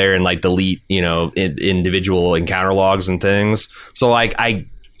go in there and like delete, individual encounter logs and things. So like I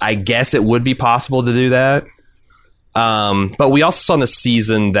guess it would be possible to do that. But we also saw in this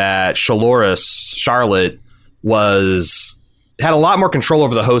season that Charlotte had a lot more control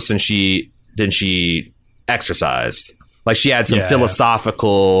over the host than she exercised. Like she had some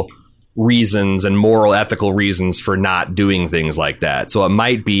philosophical reasons and moral, ethical reasons for not doing things like that. So it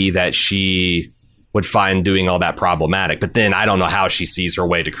might be that she would find doing all that problematic. But then I don't know how she sees her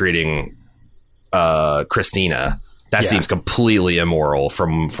way to creating Christina. That seems completely immoral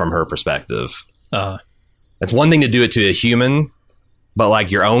from her perspective. It's one thing to do it to a human, but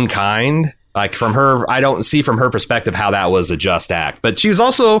like your own kind, like from her, I don't see from her perspective how that was a just act. But she was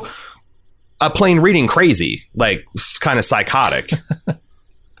also a plain reading crazy, like kind of psychotic.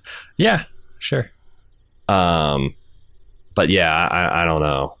 Yeah, sure. But yeah, I don't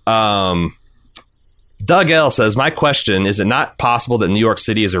know. Doug L says, my question, is it not possible that New York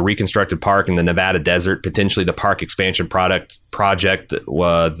City is a reconstructed park in the Nevada desert, potentially the park expansion project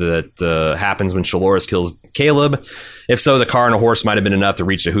that happens when Dolores kills Caleb? If so, the car and a horse might have been enough to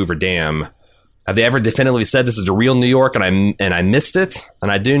reach the Hoover Dam. Have they ever definitively said this is a real New York and I missed it?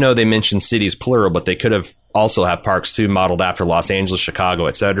 And I do know they mentioned cities plural, but they could have also have parks too, modeled after Los Angeles, Chicago,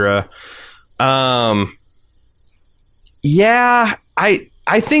 etc. Yeah,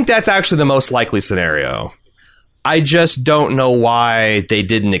 I think that's actually the most likely scenario. I just don't know why they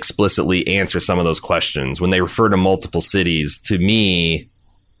didn't explicitly answer some of those questions when they refer to multiple cities. To me,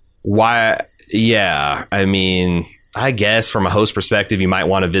 why? Yeah, I mean, I guess from a host perspective, you might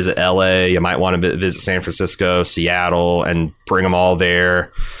want to visit LA, you might want to visit San Francisco, Seattle, and bring them all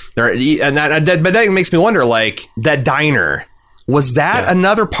there. But that makes me wonder, like, that diner, was that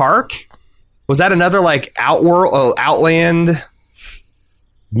another park? Was that another like Outland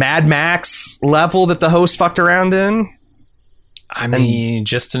Mad Max level that the host fucked around in? I mean,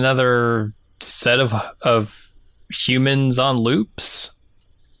 just another set of humans on loops.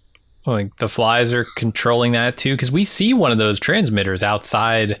 Like the flies are controlling that too, because we see one of those transmitters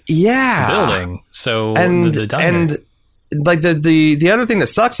outside the building. So the other thing that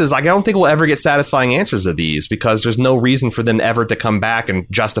sucks is I don't think we'll ever get satisfying answers to these, because there's no reason for them ever to come back and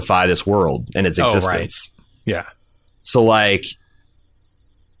justify this world and its existence. Right. Yeah. So like,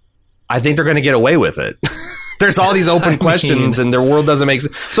 I think they're going to get away with it. There's all these open questions and their world doesn't make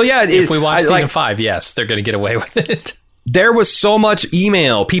sense. So yeah, if we watch season 5, yes, they're going to get away with it. There was so much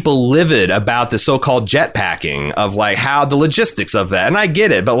email, people livid about the so-called jetpacking of like how the logistics of that. And I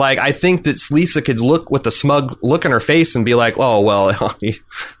get it, but like, I think that Lisa could look with a smug look in her face and be like, oh, well,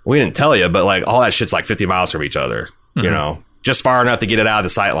 we didn't tell you, but like all that shit's like 50 miles from each other, you know? just far enough to get it out of the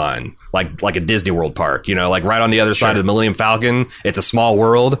sight line, like a Disney World park, you know, like right on the other side of the Millennium Falcon. It's a small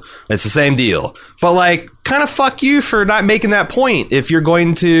world. It's the same deal. But like, kind of fuck you for not making that point if you're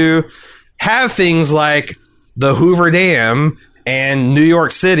going to have things like the Hoover Dam and New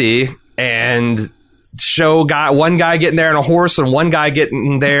York City and show one guy getting there on a horse and one guy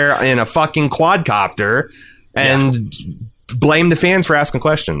getting there in a fucking quadcopter and blame the fans for asking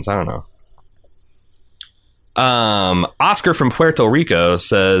questions. I don't know. Oscar from Puerto Rico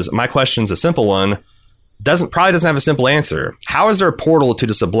says, my question's a simple one. Probably doesn't have a simple answer. How is there a portal to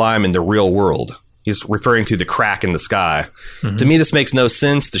the sublime in the real world? He's referring to the crack in the sky. Mm-hmm. To me, this makes no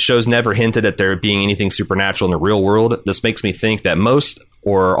sense. The show's never hinted at there being anything supernatural in the real world. This makes me think that most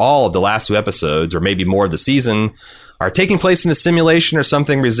or all of the last 2 episodes, or maybe more of the season, are taking place in a simulation or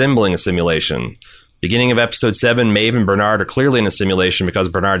something resembling a simulation. Beginning of episode 7, Maeve and Bernard are clearly in a simulation because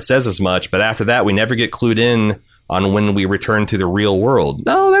Bernard says as much, but after that, we never get clued in on when we return to the real world.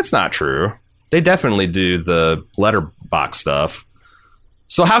 No, that's not true. They definitely do the letterbox stuff.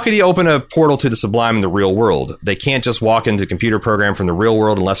 So how could he open a portal to the sublime in the real world? They can't just walk into a computer program from the real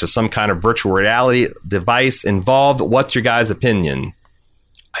world unless there's some kind of virtual reality device involved. What's your guys' opinion?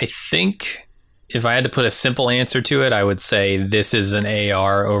 I think if I had to put a simple answer to it, I would say this is an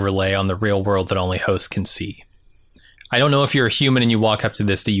AR overlay on the real world that only hosts can see. I don't know if you're a human and you walk up to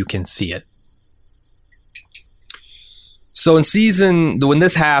this that you can see it. So when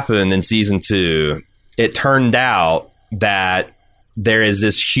this happened in season 2, it turned out that there is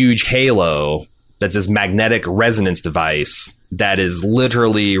this huge halo that's this magnetic resonance device that is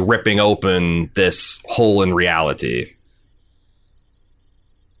literally ripping open this hole in reality.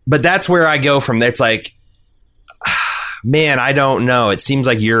 But that's where I go from. It's like, man, I don't know. It seems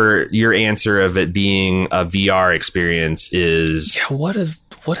like your answer of it being a VR experience is... Yeah, what does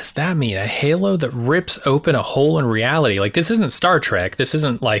that mean? A halo that rips open a hole in reality? Like, this isn't Star Trek. This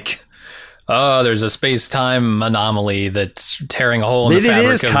isn't like, oh, there's a space-time anomaly that's tearing a hole in the fabric.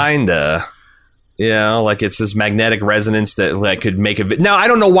 It is kinda. You know, like it's this magnetic resonance that like could make it. Now, I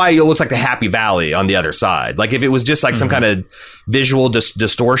don't know why it looks like the Happy Valley on the other side. Like if it was just like some kind of visual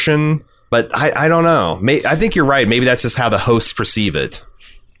distortion, but I don't know. I think you're right. Maybe that's just how the hosts perceive it.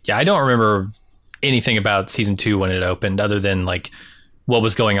 Yeah, I don't remember anything about season 2 when it opened other than like what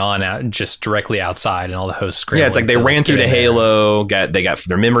was going on out just directly outside and all the hosts screaming. Yeah, it's like they ran through the halo, they got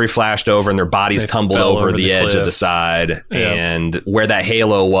their memory flashed over and their bodies tumbled over the edge of the side. Yep. And where that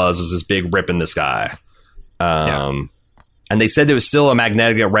halo was this big rip in the sky. And they said there was still a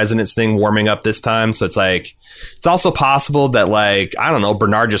magnetic resonance thing warming up this time. So it's like, it's also possible that like, I don't know,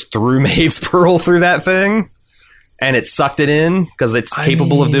 Bernard just threw Maeve's pearl through that thing and it sucked it in because it's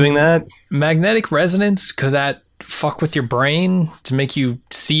capable of doing that. Magnetic resonance, could that fuck with your brain to make you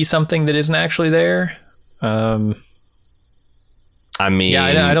see something that isn't actually there? I mean,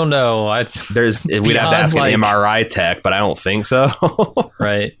 yeah, I don't know. We'd have to ask an MRI tech, but I don't think so.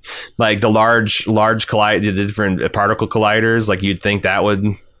 Right. Like the large the different particle colliders, like you'd think that would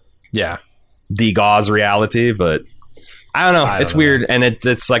degauss reality, but I don't know. It's weird. And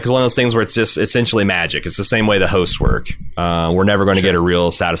it's like one of those things where it's just essentially magic. It's the same way the hosts work. We're never going to get a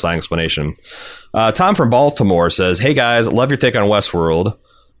real satisfying explanation. Tom from Baltimore says, hey guys, love your take on Westworld.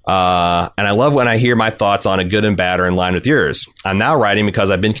 And I love when I hear my thoughts on a good and bad are in line with yours. I'm now writing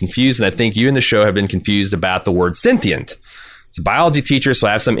because I've been confused, and I think you and the show have been confused about the word sentient. As a biology teacher, so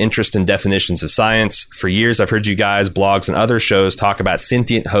I have some interest in definitions of science. For years, I've heard you guys, blogs, and other shows talk about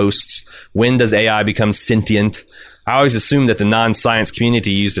sentient hosts. When does AI become sentient? I always assumed that the non-science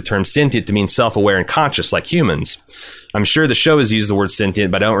community used the term sentient to mean self-aware and conscious like humans. I'm sure the show has used the word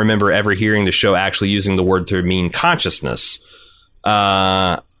sentient, but I don't remember ever hearing the show actually using the word to mean consciousness.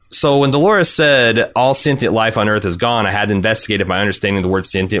 So when Dolores said all sentient life on Earth is gone, I had to investigate if my understanding of the word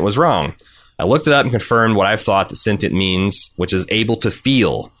sentient was wrong. I looked it up and confirmed what I've thought that sentient means, which is able to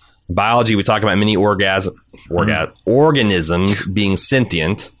feel. In biology, we talk about many organisms being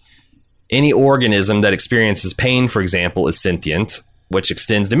sentient. Any organism that experiences pain, for example, is sentient, which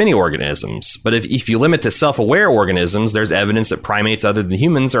extends to many organisms. But if you limit to self-aware organisms, there's evidence that primates other than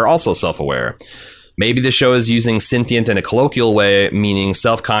humans are also self-aware. Maybe the show is using sentient in a colloquial way, meaning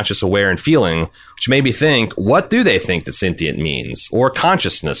self-conscious, aware, and feeling, which made me think, what do they think that sentient means? Or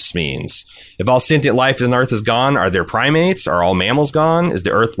consciousness means? If all sentient life on Earth is gone, are there primates? Are all mammals gone? Is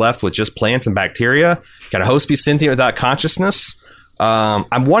the Earth left with just plants and bacteria? Can a host be sentient without consciousness?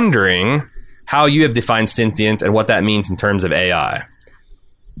 I'm wondering how you have defined sentient and what that means in terms of AI.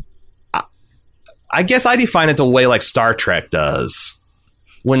 I guess I define it the way like Star Trek does.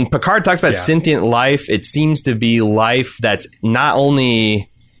 When Picard talks about sentient life, it seems to be life that's not only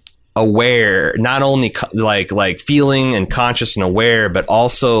aware, not only like feeling and conscious and aware, but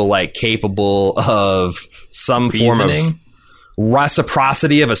also like capable of some reasoning? Form of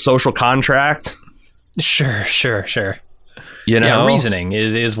reciprocity of a social contract. Sure. You know, yeah, reasoning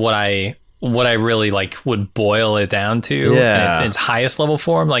is what I really like would boil it down to. Yeah, in its highest level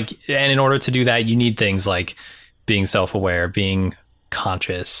form. Like, and in order to do that, you need things like being self-aware, being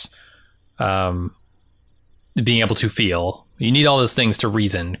conscious, being able to feel. You need all those things to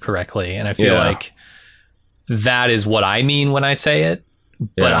reason correctly. And I feel like that is what I mean when I say it.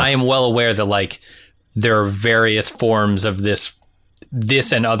 But I am well aware that like there are various forms of this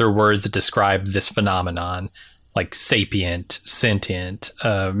and other words that describe this phenomenon, like sapient, sentient,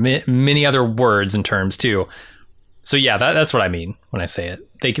 many other words and terms too. So yeah, that's what I mean when I say it.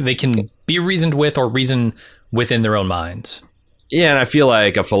 They can be reasoned with or reason within their own minds. Yeah, and I feel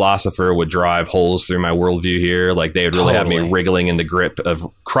like a philosopher would drive holes through my worldview here. Like they would really have me wriggling in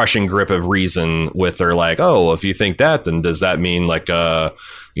the crushing grip of reason with their like, oh, if you think that, then does that mean like,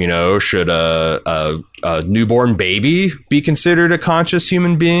 should a newborn baby be considered a conscious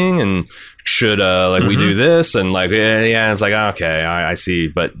human being? And should we do this? And like, it's like, okay, I see.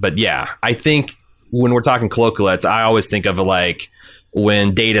 But yeah, I think when we're talking colloquials, I always think of like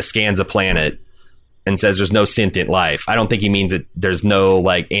when Data scans a planet and says there's no sentient life. I don't think he means that there's no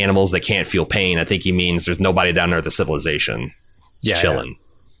like animals that can't feel pain. I think he means there's nobody down there at the civilization. It's chilling. Yeah.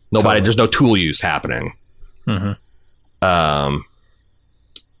 Nobody. Totally. There's no tool use happening. Mm-hmm.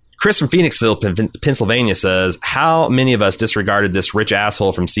 Chris from Phoenixville, Pennsylvania says, how many of us disregarded this rich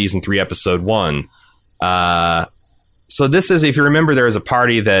asshole from season 3, episode 1? So this is, if you remember, there was a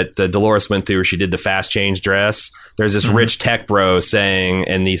party that Dolores went to where she did the fast change dress. There's this rich tech bro saying,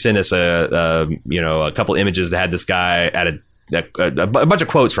 and he sent us a couple images that had this guy at a bunch of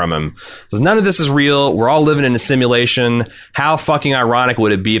quotes from him. Says, none of this is real. We're all living in a simulation. How fucking ironic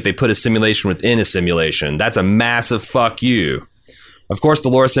would it be if they put a simulation within a simulation? That's a massive fuck you. Of course,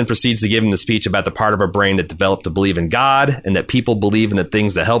 Dolores then proceeds to give him the speech about the part of our brain that developed to believe in God and that people believe in the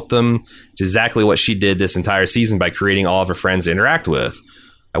things that help them, which is exactly what she did this entire season by creating all of her friends to interact with.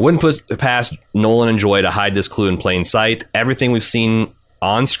 I wouldn't put past Nolan and Joy to hide this clue in plain sight. Everything we've seen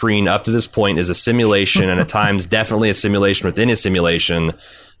on screen up to this point is a simulation, and at times definitely a simulation within a simulation.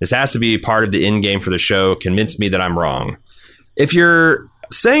 This has to be part of the end game for the show. Convince me that I'm wrong. If you're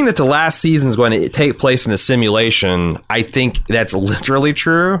saying that the last season is going to take place in a simulation, I think that's literally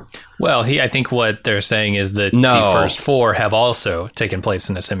true. Well, I think what they're saying is that the first 4 have also taken place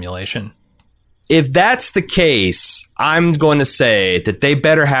in a simulation. If that's the case, I'm going to say that they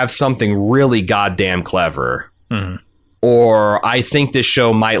better have something really goddamn clever. Mm-hmm. Or I think this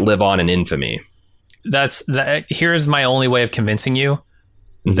show might live on in infamy. Here's my only way of convincing you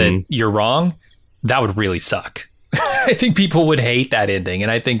that you're wrong. That would really suck. I think people would hate that ending,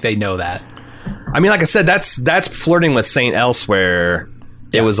 and I think they know that. I mean, like I said, that's flirting with Saint Elsewhere.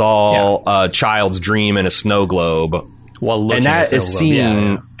 It was all a child's dream in a snow globe. And that is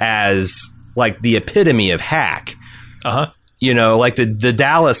seen as like the epitome of hack. You know, like the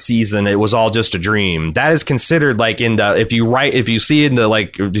Dallas season, it was all just a dream. That is considered like if you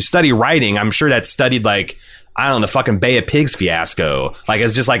study writing, I'm sure that's studied like, I don't know, the fucking Bay of Pigs fiasco. Like,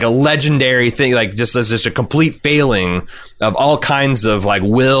 it's just like a legendary thing, like just as just a complete failing of all kinds of like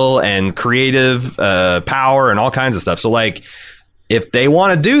will and creative power and all kinds of stuff. So like, if they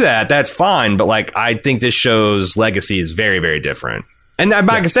want to do that, that's fine. But like, I think this show's legacy is very, very different. And like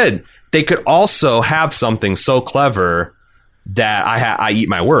I said, they could also have something so clever that I eat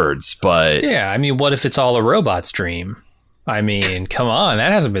my words. But yeah, I mean, what if it's all a robot's dream? I mean, come on,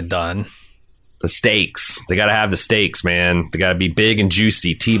 that hasn't been done. The stakes. They got to have the stakes, man. They got to be big and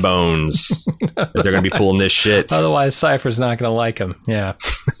juicy T-bones if they're going to be pulling this shit. Otherwise, Cypher's not going to like them. Yeah.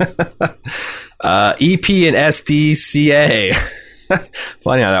 EP and SDCA.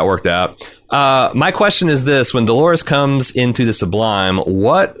 Funny how that worked out. My question is this. When Dolores comes into the Sublime,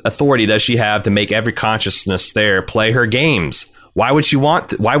 what authority does she have to make every consciousness there play her games? Why would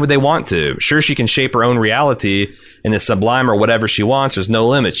they want to? Sure, she can shape her own reality in the Sublime or whatever she wants. There's no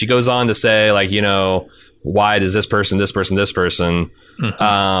limit. She goes on to say, like, you know, why does this person?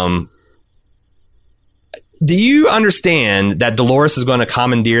 Mm-hmm. Do you understand that Dolores is going to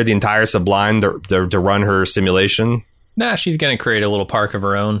commandeer the entire Sublime to run her simulation? Nah, she's going to create a little park of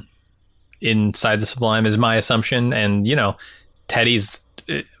her own inside the Sublime, is my assumption. And, you know, Teddy's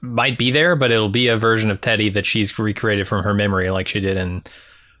might be there, but it'll be a version of Teddy that she's recreated from her memory, like she did in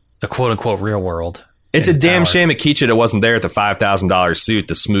the quote-unquote real world. It's a damn shame Akichita wasn't there at the $5,000 suit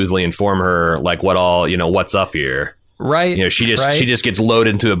to smoothly inform her, like, what's up here. Right. You know, she just gets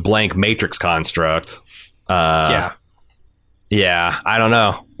loaded into a blank Matrix construct. Yeah. Yeah, I don't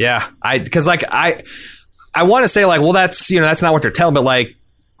know. Yeah, because like I want to say like, well, that's that's not what they're telling, but like,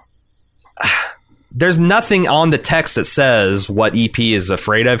 there's nothing on the text that says what EP is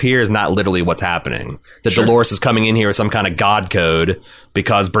afraid of here is not literally what's happening. That sure. Dolores is coming in here with some kind of God code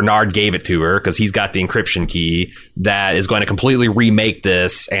because Bernard gave it to her because he's got the encryption key that is going to completely remake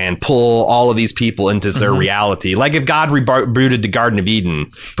this and pull all of these people into their reality. Like if God rebooted the Garden of Eden,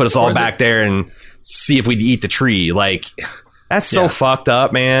 put us all back there and see if we'd eat the tree. Like that's so fucked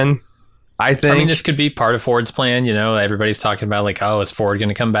up, man. I mean, this could be part of Ford's plan. Everybody's talking about like, oh, is Ford going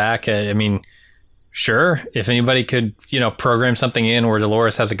to come back? I mean, sure. If anybody could, program something in where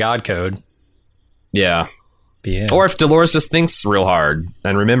Dolores has a God code. Yeah. Yeah. Or if Dolores just thinks real hard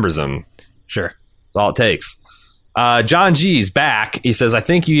and remembers them. Sure. That's all it takes. John G's back. He says, I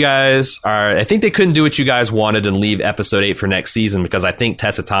think they couldn't do what you guys wanted and leave episode 8 for next season because I think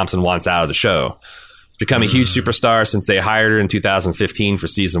Tessa Thompson wants out of the show. Become a huge superstar since they hired her in 2015 for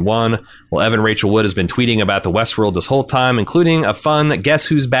season 1. Well, Evan Rachel Wood has been tweeting about the Westworld this whole time, including a fun Guess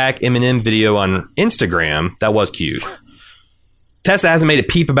Who's Back Eminem video on Instagram. That was cute. Tessa hasn't made a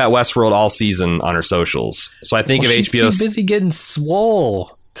peep about Westworld all season on her socials. So I think if she's HBO... too busy getting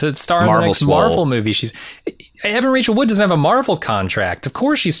swole to star in the next Marvel movie. Evan Rachel Wood doesn't have a Marvel contract. Of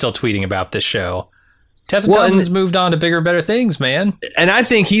course she's still tweeting about this show. Tessa Thompson's moved on to bigger, better things, man. And I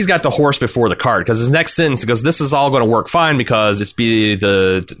think he's got the horse before the cart because his next sentence goes, "This is all going to work fine because we'll be in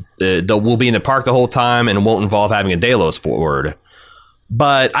the park the whole time and it won't involve having a Delos board."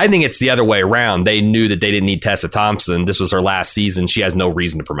 But I think it's the other way around. They knew that they didn't need Tessa Thompson. This was her last season. She has no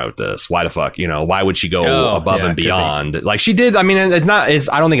reason to promote this. Why the fuck? Why would she go above and beyond? Like she did. I mean, I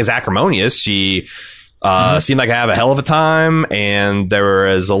don't think it's acrimonious. She seemed like I have a hell of a time, and there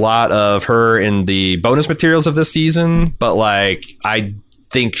was a lot of her in the bonus materials of this season. But like, I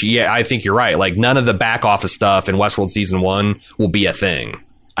think you're right. Like, none of the back office stuff in Westworld season 1 will be a thing.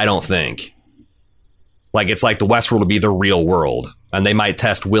 I don't think. Like, it's like the Westworld will be the real world, and they might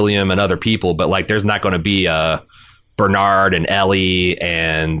test William and other people, but like, there's not going to be a Bernard and Ellie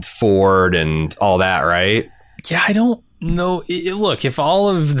and Ford and all that, right? Yeah, I don't. No, look, if all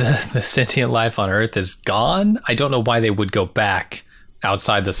of the sentient life on Earth is gone, I don't know why they would go back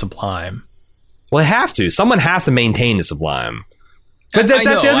outside the Sublime. Well, they have to. Someone has to maintain the Sublime. But that's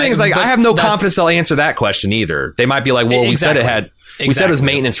the other thing is like, I have no confidence they'll answer that question either. They might be like, well, we said it was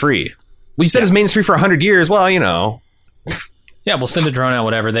maintenance free. We said it was maintenance free for 100 years. Well, Yeah, we'll send a drone out,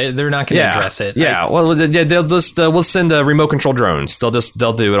 whatever. They're not going to address it. Yeah, well, they'll just, we'll send remote control drones.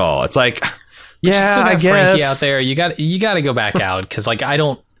 They'll do it all. It's like... Yeah, I guess. Frankie out there, you got to go back out because like I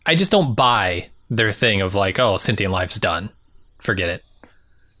just don't buy their thing of like, oh, sentient life's done, forget it.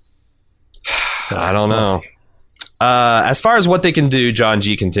 So I don't know. As far as what they can do, John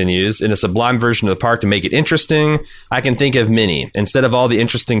G continues, in a Sublime version of the park to make it interesting, I can think of many. Instead of all the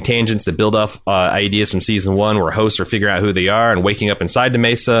interesting tangents that build off ideas from season 1 where hosts are figuring out who they are and waking up inside the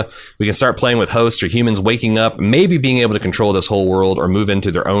Mesa, we can start playing with hosts or humans waking up, maybe being able to control this whole world or move into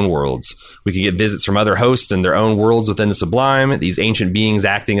their own worlds. We could get visits from other hosts in their own worlds within the Sublime, these ancient beings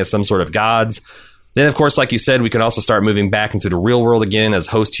acting as some sort of gods. Then, of course, like you said, we can also start moving back into the real world again as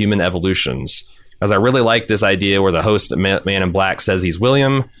host-human evolutions. As I really like this idea where the host, Man in Black, says he's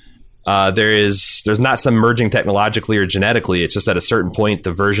William. There's not some merging technologically or genetically. It's just at a certain point,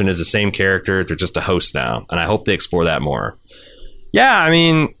 the version is the same character. They're just a host now. And I hope they explore that more. Yeah, I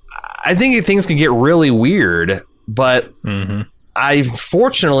mean, I think things can get really weird. But I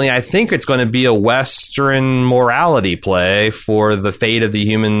think it's going to be a Western morality play for the fate of the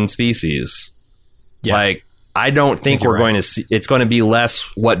human species. Yeah. Like, I don't think we're going to see, it's going to be less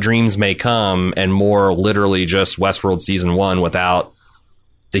What Dreams May Come and more literally just Westworld season 1 without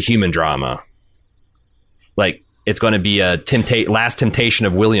the human drama. Like, it's going to be a last temptation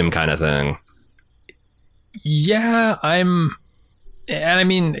of William kind of thing. Yeah, and I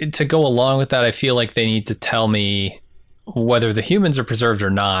mean, to go along with that, I feel like they need to tell me whether the humans are preserved or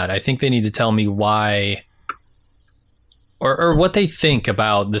not. I think they need to tell me why or what they think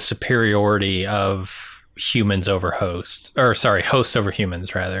about the superiority of humans over hosts, or sorry, hosts over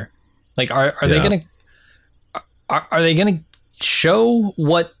humans rather. Like, are they gonna show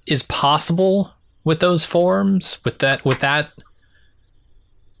what is possible with those forms, with that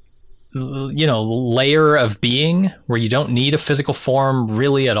layer of being where you don't need a physical form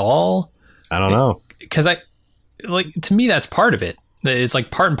really at all? I don't know, because to me that's part of it. It's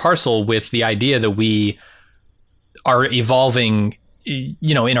like part and parcel with the idea that we are evolving,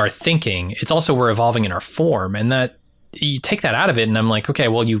 in our thinking. It's also we're evolving in our form, and that you take that out of it and I'm like, okay,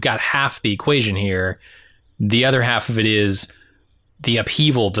 well, you've got half the equation here. The other half of it is the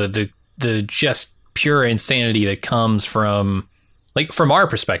upheaval, the just pure insanity that comes from, like, from our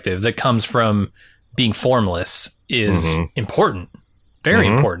perspective, that comes from being formless is important. Very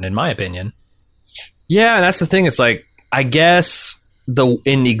important, in my opinion. Yeah, and that's the thing. It's like, I guess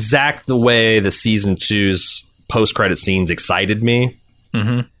in exact the way the season 2's post-credit scenes excited me,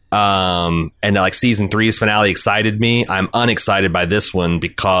 and like season 3's finale excited me, I'm unexcited by this one,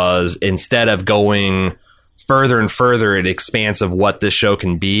 because instead of going further and further in expanse of what this show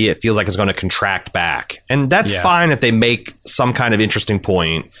can be, it feels like it's going to contract back. And that's fine if they make some kind of interesting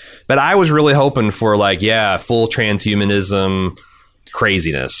point. But I was really hoping for, like, full transhumanism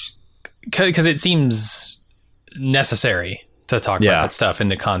craziness. Because it seems necessary to talk about that stuff in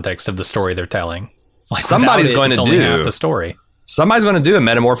the context of the story they're telling. Like, somebody's going to do half the story. Somebody's going to do a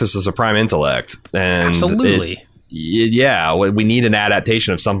metamorphosis of prime intellect. And absolutely. We need an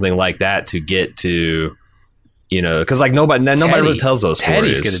adaptation of something like that to get to, you know, because like nobody really tells those stories.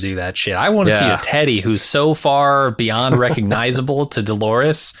 Teddy's going to do that shit. I want to see a Teddy who's so far beyond recognizable to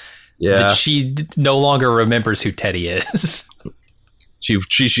Dolores that she no longer remembers who Teddy is. She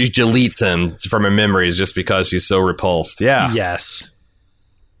deletes him from her memories just because she's so repulsed. Yeah. Yes.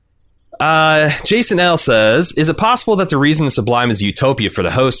 Jason L says, is it possible that the reason Sublime is utopia for the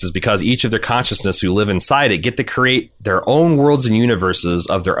host is because each of their consciousness who live inside it get to create their own worlds and universes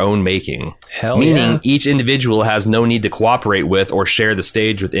of their own making? Meaning each individual has no need to cooperate with or share the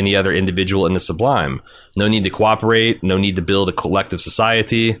stage with any other individual in the Sublime. No need to cooperate, no need to build a collective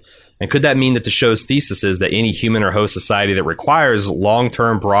society. And could that mean that the show's thesis is that any human or host society that requires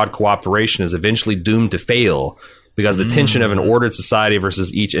long-term broad cooperation is eventually doomed to fail because the tension of an ordered society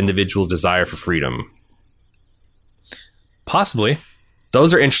versus each individual's desire for freedom? Possibly.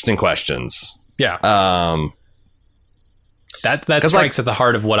 Those are interesting questions. Yeah. That strikes at the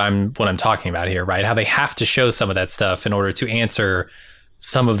heart of what I'm talking about here, right? How they have to show some of that stuff in order to answer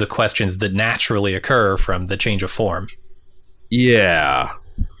some of the questions that naturally occur from the change of form. Yeah.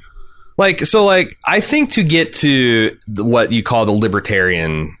 I think to get to what you call the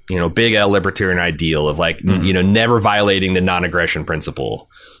libertarian, big L libertarian ideal of never violating the non-aggression principle,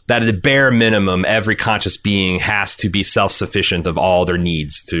 that at the bare minimum, every conscious being has to be self-sufficient of all their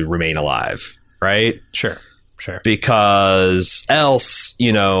needs to remain alive. Right? Sure. Because else,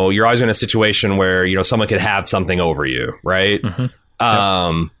 you're always in a situation where, someone could have something over you. Right.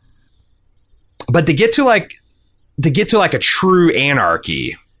 But to get to a true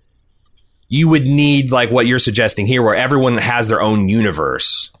anarchy, you would need like what you're suggesting here, where everyone has their own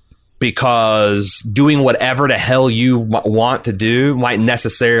universe, because doing whatever the hell you want to do might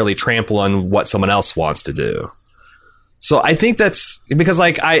necessarily trample on what someone else wants to do. So I think that's because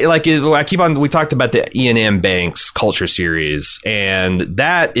we talked about the Ian M. Banks culture series, and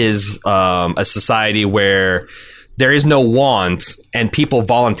that is a society where there is no want and people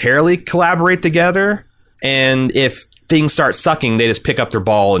voluntarily collaborate together. And if things start sucking, they just pick up their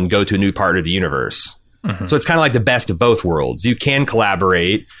ball and go to a new part of the universe. So it's kind of like the best of both worlds. You can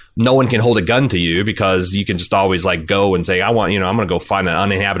collaborate. No one can hold a gun to you because you can just always go and say, I'm going to go find an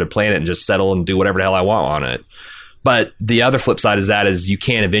uninhabited planet and just settle and do whatever the hell I want on it. But the other flip side is you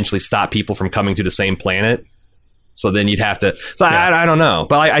can't eventually stop people from coming to the same planet. So then you'd have to. So I don't know,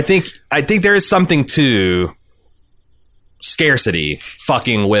 but I think there is something to scarcity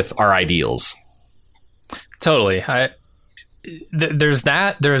fucking with our ideals. Totally. There's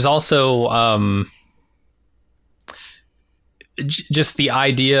that. There's also just the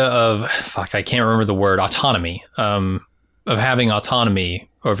idea of I can't remember the word, autonomy. Of having autonomy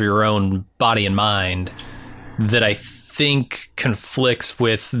over your own body and mind, that I think conflicts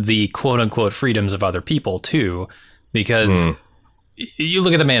with the quote unquote freedoms of other people too, because you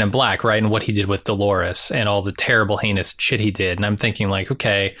look at the Man in Black, right, and what he did with Dolores and all the terrible, heinous shit he did, and I'm thinking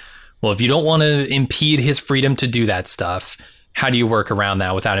okay, well, if you don't want to impede his freedom to do that stuff, how do you work around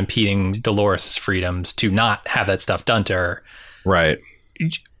that without impeding Dolores' freedoms to not have that stuff done to her? Right.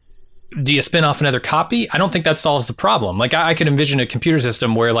 Do you spin off another copy? I don't think that solves the problem. I could envision a computer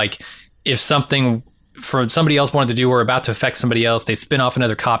system where, if something for somebody else wanted to do or about to affect somebody else, they spin off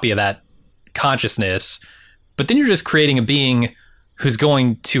another copy of that consciousness. But then you're just creating a being who's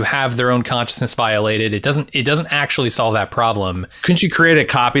going to have their own consciousness violated. It doesn't actually solve that problem. Couldn't you create a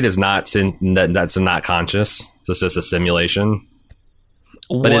copy that's not conscious? It's just a simulation.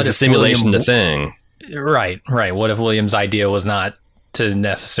 But is the simulation the thing? Right. What if William's idea was not to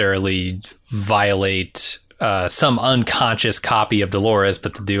necessarily violate some unconscious copy of Dolores,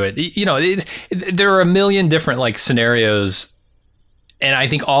 but to do it? There are a million different scenarios, and I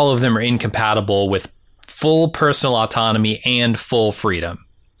think all of them are incompatible with full personal autonomy and full freedom.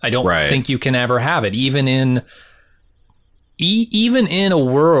 I don't think you can ever have it, even in a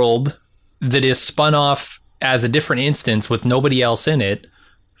world that is spun off as a different instance with nobody else in it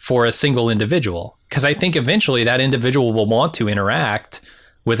for a single individual. Because I think eventually that individual will want to interact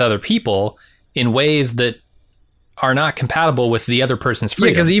with other people in ways that are not compatible with the other person's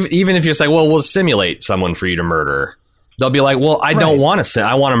freedoms. Yeah, because even if you're just like, well, we'll simulate someone for you to murder, they'll be like, well, I don't want to.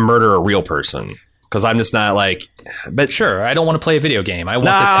 I want to murder a real person. Because I'm just not like, but sure, I don't want to play a video game. I want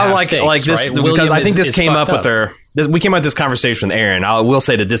this to have stakes, like this, right? because I think this came up with we came up with this conversation with Aaron. I will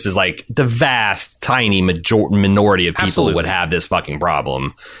say that this is like the vast, tiny minority of people would have this fucking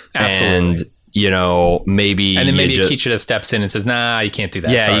problem. Absolutely. And, you know, maybe. And then maybe Akichita steps in and says, nah, you can't do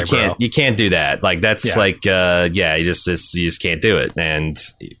that. Yeah, sorry, you can't do that. Like, that's you just can't do it. And,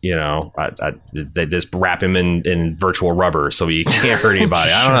 you know, they just wrap him in virtual rubber so he can't hurt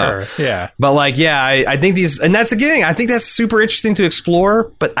anybody. I don't know. Yeah. But like, yeah, I think and that's again, I think that's super interesting to explore,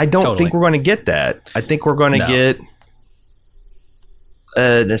 but I don't think we're going to get that. I think we're going to get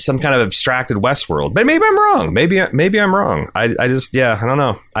some kind of abstracted Westworld, but maybe I'm wrong. Maybe I'm wrong. I don't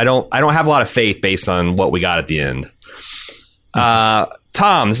know. I don't have a lot of faith based on what we got at the end.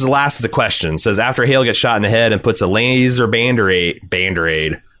 Tom, this is the last of the questions. Says after Hale gets shot in the head and puts a laser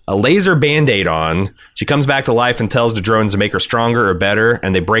band-aid on, she comes back to life and tells the drones to make her stronger or better,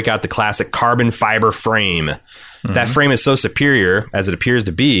 and they break out the classic carbon fiber frame. Mm-hmm. That frame is so superior as it appears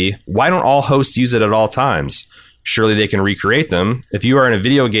to be. Why don't all hosts use it at all times? Surely they can recreate them. If you are in a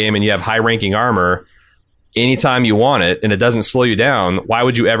video game and you have high-ranking armor anytime you want it and it doesn't slow you down, why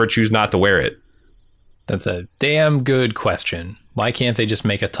would you ever choose not to wear it? That's a damn good question. Why can't they just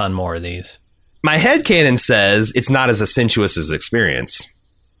make a ton more of these? My headcanon says it's not as sensuous as experience.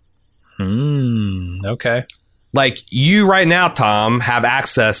 Okay. Like, you right now, Tom, have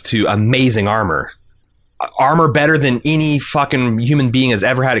access to amazing armor. Armor better than any fucking human being has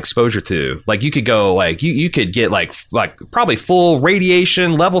ever had exposure to. Like, you could go, like, you could get like probably full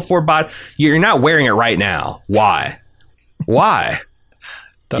radiation, level 4 bot. You're not wearing it right now. Why?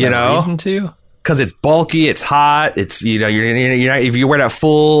 Don't have a reason to? Because it's bulky, it's hot, it's, you know, you're not, if you wear that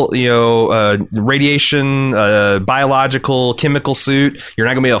full, you know, radiation, biological, chemical suit, you're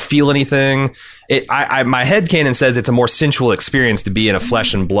not gonna be able to feel anything. My headcanon says it's a more sensual experience to be in a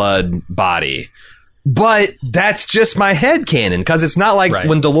flesh and blood body. But that's just my headcanon, because it's not like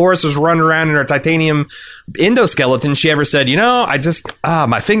when Dolores was running around in her titanium endoskeleton, she ever said, you know, I just,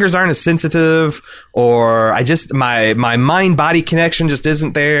 my fingers aren't as sensitive, or I just, my mind-body connection just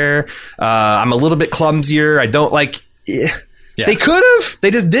isn't there. I'm a little bit clumsier. I don't like, They could have,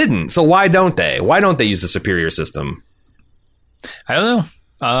 they just didn't. So why don't they? Why don't they use a superior system? I don't know.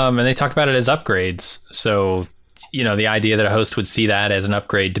 And they talk about it as upgrades. So, you know, the idea that a host would see that as an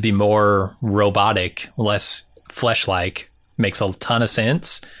upgrade to be more robotic, less flesh-like, makes a ton of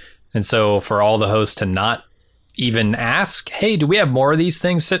sense. And so for all the hosts to not even ask, hey, do we have more of these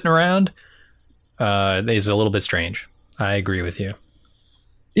things sitting around? Is a little bit strange. I agree with you.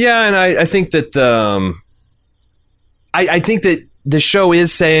 Yeah, and I think that I think that the show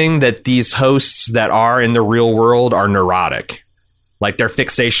is saying that these hosts that are in the real world are neurotic. Like, their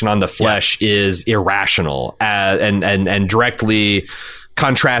fixation on the flesh is irrational, and directly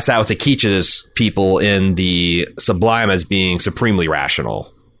contrasts that with Akichita's people in the Sublime as being supremely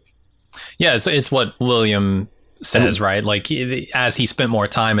rational. Yeah, it's what William says, right? Like, as he spent more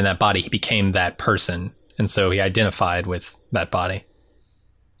time in that body, he became that person, and so he identified with that body.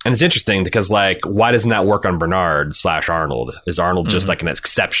 And it's interesting because, like, why doesn't that work on Bernard/Arnold? Is Arnold just like an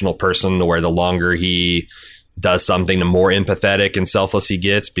exceptional person, where the longer he does something, the more empathetic and selfless he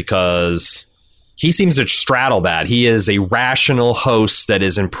gets? Because he seems to straddle that. He is a rational host that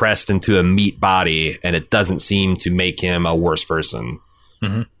is impressed into a meat body, and it doesn't seem to make him a worse person.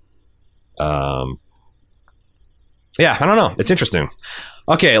 Mm-hmm. Yeah, I don't know. It's interesting.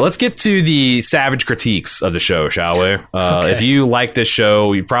 Okay, let's get to the savage critiques of the show, shall we? Okay. If you like this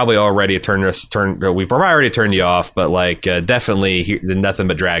show, you probably already we've already turned you off, but like definitely Nothing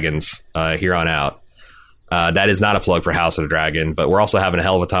But Dragons here on out. That is not a plug for House of the Dragon, but we're also having a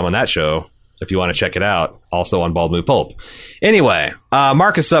hell of a time on that show. If you want to check it out, also on Bald Move Pulp. Anyway,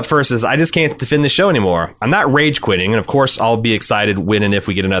 Marcus up first says, I just can't defend the show anymore. I'm not rage quitting, and of course I'll be excited when and if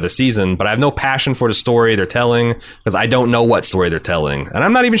we get another season, but I have no passion for the story they're telling because I don't know what story they're telling, and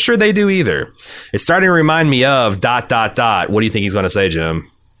I'm not even sure they do either. It's starting to remind me of ... What do you think he's going to say,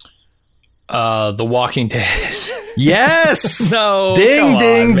 Jim? The Walking Dead. Yes. No. Ding,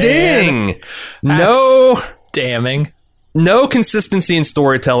 ding, ding. No. Damning. No consistency in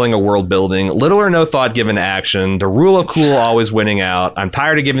storytelling or world building, little or no thought given to action, the rule of cool always winning out. I'm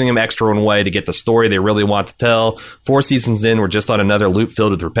tired of giving them extra one way to get the story they really want to tell. 4 seasons in, we're just on another loop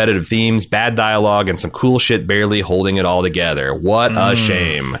filled with repetitive themes, bad dialogue, and some cool shit barely holding it all together. What a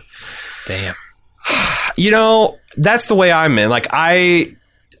shame. Damn. You know, that's the way I'm in. Like, if I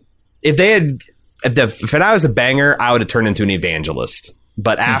was a banger, I would have turned into an evangelist.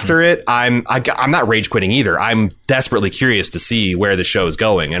 But after it, I'm not rage quitting either. I'm desperately curious to see where the show is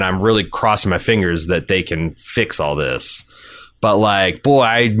going, and I'm really crossing my fingers that they can fix all this. But like, boy,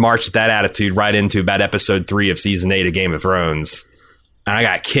 I marched with that attitude right into about episode 3 of season 8 of Game of Thrones, and I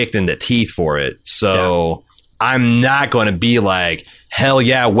got kicked in the teeth for it. So I'm not going to be like, hell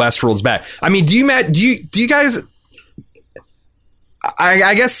yeah, Westworld's back. I mean, do you guys?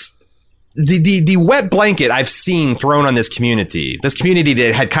 I guess. The wet blanket I've seen thrown on this community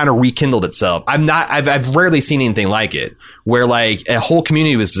that had kind of rekindled itself. I've rarely seen anything like it, where like a whole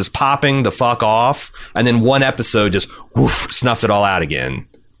community was just popping the fuck off, and then one episode just snuffed it all out again.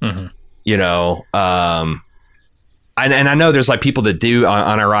 You know, and I know there's like people that do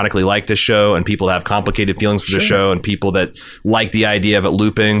unironically like this show, and people that have complicated feelings for the show, and people that like the idea of it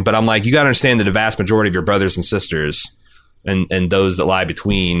looping. But I'm like, you got to understand that the vast majority of your brothers and sisters and those that lie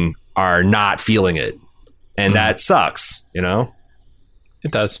between are not feeling it, and that sucks, you know.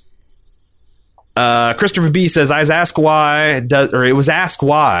 It does. Christopher B says, it was asked why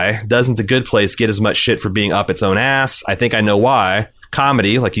doesn't The Good Place get as much shit for being up its own ass? I think I know why.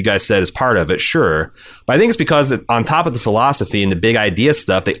 Comedy, like you guys said, is part of it, sure, but I think it's because that on top of the philosophy and the big idea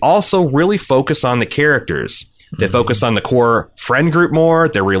stuff, they also really focus on the characters. They focus on the core friend group more,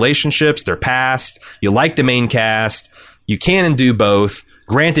 their relationships, their past. You like the main cast. You can and do both.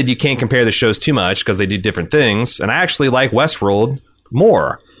 Granted, you can't compare the shows too much because they do different things. And I actually like Westworld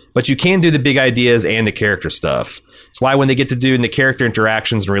more. But you can do the big ideas and the character stuff. It's why when they get to do the character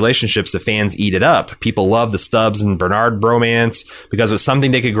interactions and relationships, the fans eat it up. People love the Stubbs and Bernard bromance because it was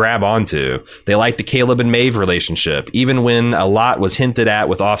something they could grab onto. They like the Caleb and Maeve relationship, even when a lot was hinted at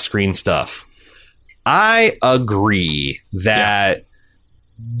with off-screen stuff. I agree that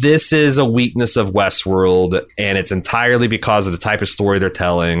this is a weakness of Westworld, and it's entirely because of the type of story they're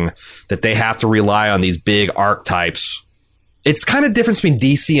telling, that they have to rely on these big archetypes. It's kind of difference between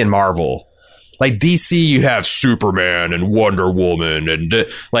DC and Marvel. Like DC, you have Superman and Wonder Woman and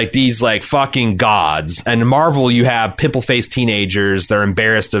like these like fucking gods. And Marvel, you have pimple-faced teenagers. They're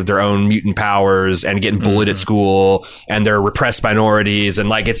embarrassed of their own mutant powers and getting bullied at school, and they're repressed minorities. And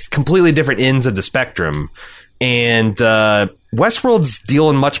like, it's completely different ends of the spectrum. And Westworld's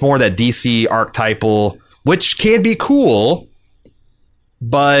dealing much more that DC archetypal, which can be cool,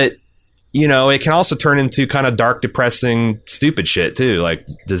 but you know, it can also turn into kind of dark, depressing, stupid shit too. Like,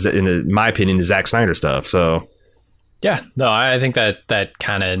 in my opinion, the Zack Snyder stuff. So, yeah, no, I think that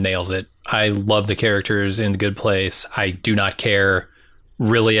kind of nails it. I love the characters in The Good Place. I do not care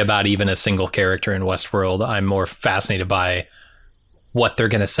really about even a single character in Westworld. I'm more fascinated by what they're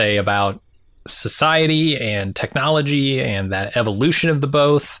going to say about society and technology and that evolution of the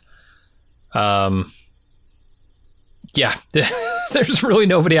both. Yeah, there's really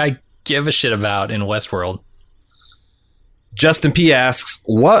nobody I give a shit about in Westworld. Justin B asks,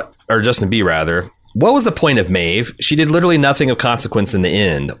 what was the point of Maeve? She did literally nothing of consequence in the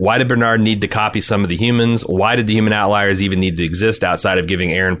end. Why did Bernard need to copy some of the humans? Why did the human outliers even need to exist outside of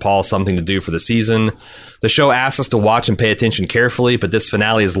giving Aaron Paul something to do for the season? The show asks us to watch and pay attention carefully, but this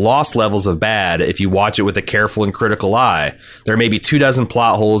finale has lost levels of bad if you watch it with a careful and critical eye. There may be 24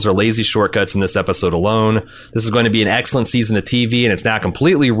 plot holes or lazy shortcuts in this episode alone. This is going to be an excellent season of TV, and it's now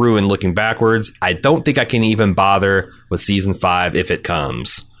completely ruined looking backwards. I don't think I can even bother with season 5 if it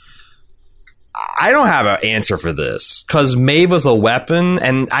comes. I don't have an answer for this because Maeve was a weapon,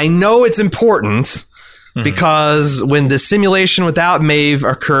 and I know it's important because when the simulation without Maeve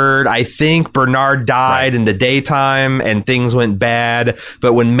occurred, I think Bernard died in the daytime and things went bad.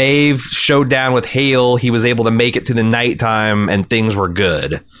 But when Maeve showed down with Hale, he was able to make it to the nighttime and things were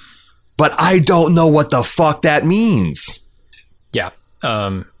good. But I don't know what the fuck that means. Yeah.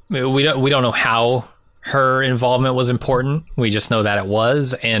 We don't know how her involvement was important. We just know that it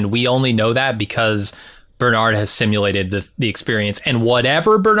was, and we only know that because Bernard has simulated the experience, and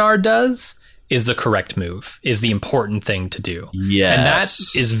whatever Bernard does is the correct move, is the important thing to do. Yes. And that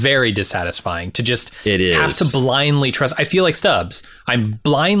is very dissatisfying to just have to blindly trust. I feel like Stubbs. I'm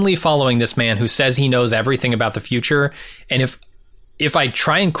blindly following this man who says he knows everything about the future, and if I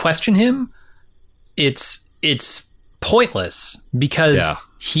try and question him, it's pointless because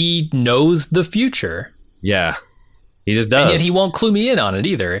he knows the future. Yeah, he just does. And yet he won't clue me in on it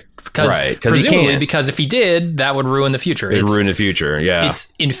either. Presumably, he can't. Because if he did, that would ruin the future. It'd ruin the future, yeah.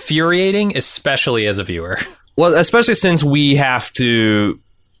 It's infuriating, especially as a viewer. Well, especially since we have to...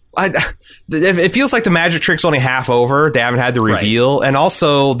 it feels like the magic trick's only half over. They haven't had the reveal. Right. And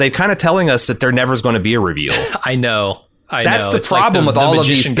also, they're kind of telling us that there never is going to be a reveal. I know. That's the problem with all of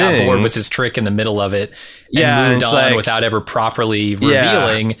these things. Got bored with his trick in the middle of it and moved on without ever properly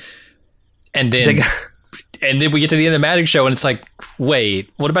revealing. And then we get to the end of the magic show and it's like, wait,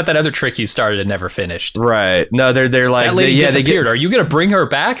 what about that other trick you started and never finished? Right. No, they're like, that lady disappeared. Are you going to bring her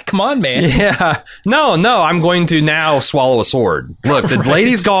back? Come on, man. Yeah. No, I'm going to now swallow a sword. Look, the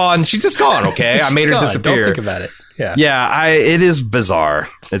lady's gone. She's just gone. Okay. I made her disappear. Don't think about it. Yeah. Yeah. It is bizarre.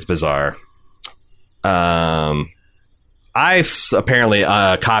 It's bizarre. I've apparently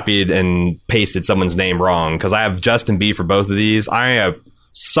copied and pasted someone's name wrong because I have Justin B for both of these. I am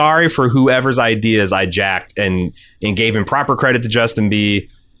sorry for whoever's ideas I jacked and gave him proper credit to Justin B.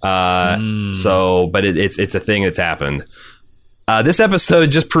 But it's a thing that's happened. This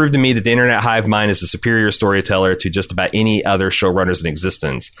episode just proved to me that the Internet Hive Mind is a superior storyteller to just about any other showrunners in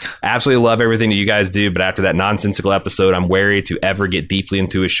existence. I absolutely love everything that you guys do, but after that nonsensical episode, I'm wary to ever get deeply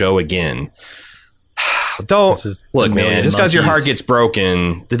into a show again. Don't look, man. Just because your heart gets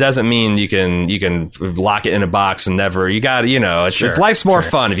broken, that doesn't mean you can lock it in a box and never. You got it's life's more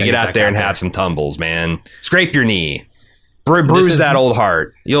fun if you get out there and have some tumbles, man. Scrape your knee, bruise that old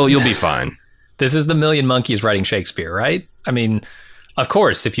heart. You'll be fine. This is the Million Monkeys writing Shakespeare, right? I mean, of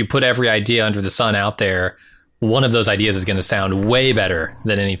course, if you put every idea under the sun out there, one of those ideas is going to sound way better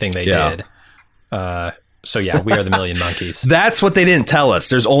than anything they did. So yeah, we are the Million Monkeys. That's what they didn't tell us.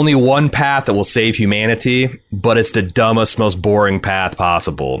 There's only one path that will save humanity, but it's the dumbest, most boring path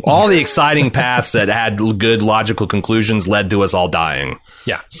possible. All the exciting paths that had good logical conclusions led to us all dying.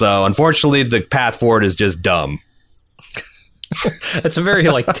 Yeah. So unfortunately, the path forward is just dumb. That's a very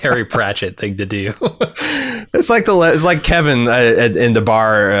Terry Pratchett thing to do. It's like Kevin in the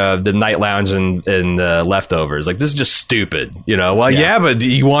bar, the night lounge and Leftovers. Like, this is just stupid. Yeah, but do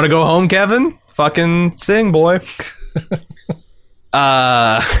you want to go home, Kevin? Fucking sing, boy.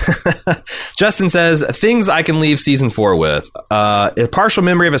 Justin says, things I can leave season 4 with. A partial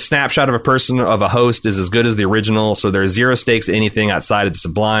memory of a snapshot of a person of a host is as good as the original, so there's zero stakes to anything outside of the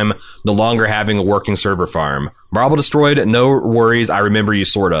sublime, no longer having a working server farm. Marble destroyed, no worries, I remember you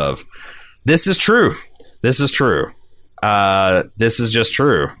sort of. This is true. This is true. This is just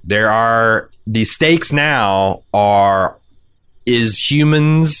true. The stakes now are, is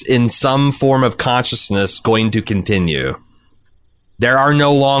humans in some form of consciousness going to continue? There are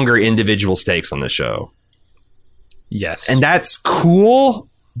no longer individual stakes on the show. Yes. And that's cool,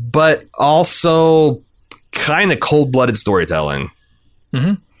 but also kind of cold-blooded storytelling.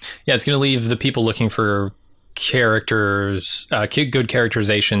 Mm-hmm. Yeah, it's going to leave the people looking for characters, good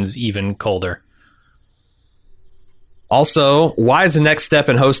characterizations, even colder. Also, why is the next step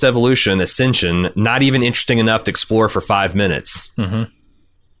in host evolution, Ascension, not even interesting enough to explore for 5 minutes? Mm-hmm.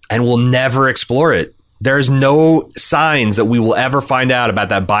 And we'll never explore it. There's no signs that we will ever find out about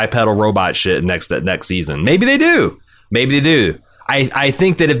that bipedal robot shit next season. Maybe they do. I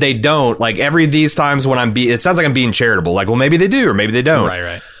think that if they don't, these times when it sounds like I'm being charitable. Like, well, maybe they do or maybe they don't.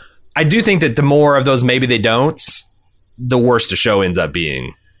 Right. I do think that the more of those maybe they don'ts, the worse the show ends up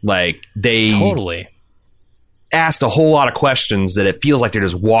being. Like, they totally asked a whole lot of questions that it feels like they're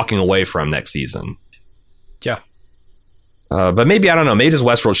just walking away from next season. Yeah. But maybe, I don't know, maybe this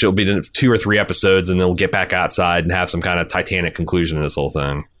Westworld shit will be 2 or 3 episodes and then we'll get back outside and have some kind of Titanic conclusion to this whole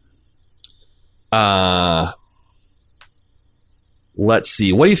thing. Let's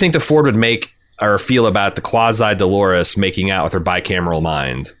see. What do you think the Ford would make or feel about the quasi Dolores making out with her bicameral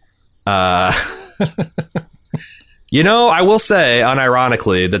mind? I will say,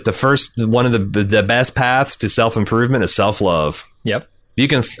 unironically, that one of the best paths to self-improvement is self-love. Yep.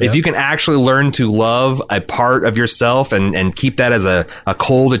 If you can actually learn to love a part of yourself and keep that as a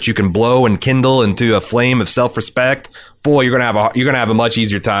coal that you can blow and kindle into a flame of self-respect, boy, you're gonna have a much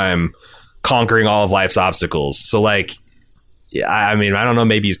easier time conquering all of life's obstacles. So, I don't know,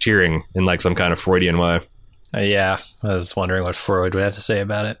 maybe he's cheering in some kind of Freudian way. Yeah, I was wondering what Freud would have to say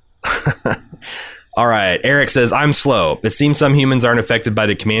about it. All right. Eric says, I'm slow. It seems some humans aren't affected by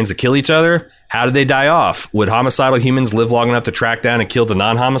the commands to kill each other. How did they die off? Would homicidal humans live long enough to track down and kill the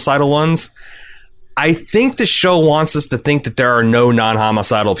non-homicidal ones? I think the show wants us to think that there are no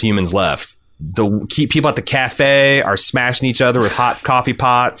non-homicidal humans left. The people at the cafe are smashing each other with hot coffee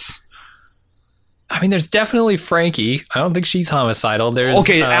pots. I mean, there's definitely Frankie. I don't think she's homicidal.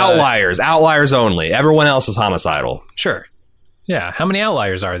 Outliers only. Everyone else is homicidal. Sure. Yeah, how many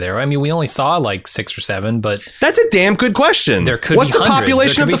outliers are there? I mean, we only saw 6 or 7, but that's a damn good question. There could What's be the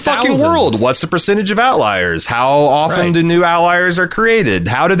population of the fucking world? What's the percentage of outliers? How often do new outliers are created?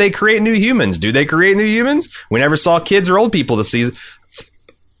 How do they create new humans? Do they create new humans? We never saw kids or old people this season.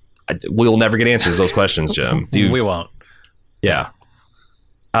 We'll never get answers to those questions, Jim. We won't. Yeah.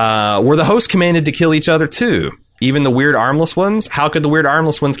 Were the hosts commanded to kill each other too? Even the weird armless ones? How could the weird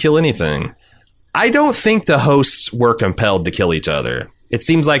armless ones kill anything? I don't think the hosts were compelled to kill each other. It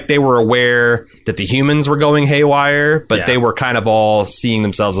seems like they were aware that the humans were going haywire, but they were kind of all seeing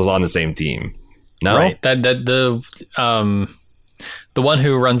themselves as on the same team. No? Right. The one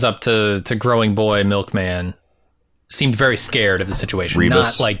who runs up to Growing Boy Milkman seemed very scared of the situation,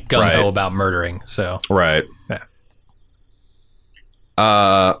 Rebus. not like gung-ho about murdering. So right. Yeah.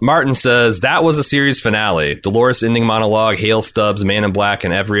 Martin says, that was a series finale. Dolores ending monologue, Hale, Stubbs, Man in Black,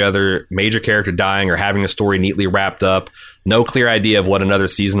 and every other major character dying or having a story neatly wrapped up. No clear idea of what another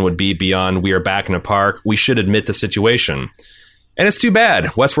season would be beyond we are back in the park. We should admit the situation. And it's too bad.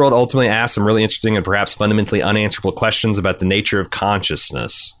 Westworld ultimately asked some really interesting and perhaps fundamentally unanswerable questions about the nature of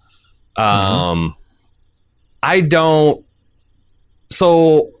consciousness. I don't...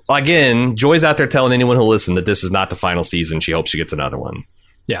 So, again, Joy's out there telling anyone who'll listen that this is not the final season. She hopes she gets another one.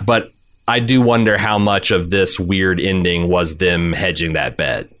 Yeah. But I do wonder how much of this weird ending was them hedging that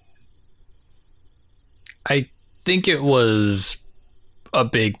bet. I think it was a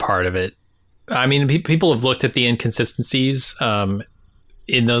big part of it. I mean, people have looked at the inconsistencies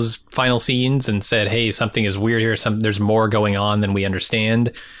in those final scenes and said, hey, something is weird here. There's more going on than we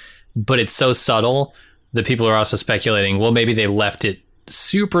understand. But it's so subtle that people are also speculating, well, maybe they left it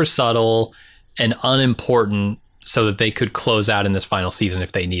super subtle and unimportant so that they could close out in this final season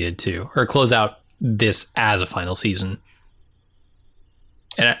if they needed to, or close out this as a final season.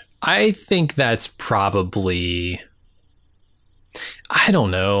 And I think that's probably, I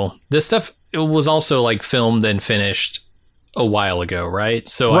don't know. This stuff, it was also like filmed and finished a while ago, right?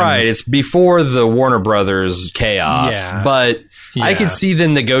 So right, it's before the Warner Brothers chaos, but I could see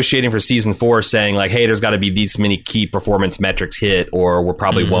them negotiating for season 4 saying like, hey, there's got to be these many key performance metrics hit or we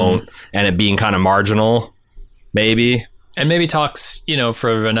probably won't, and it being kind of marginal, maybe. And maybe talks,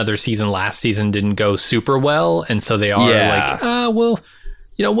 for another season last season didn't go super well, and so they are like, we'll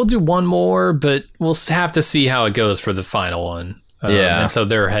do one more, but we'll have to see how it goes for the final one. And so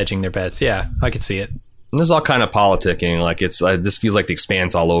they're hedging their bets. Yeah, I could see it. And this is all kind of politicking. Like this feels like The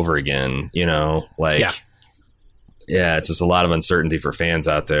Expanse all over again, Yeah, it's just a lot of uncertainty for fans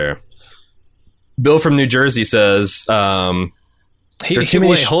out there. Bill from New Jersey says, before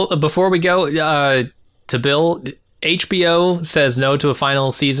we go to Bill, HBO says no to a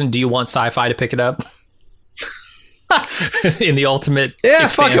final season. Do you want Sci-Fi to pick it up? In the ultimate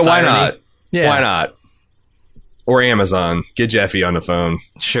fuck it, why irony. not? Yeah. Why not? Or Amazon. Get Jeffy on the phone.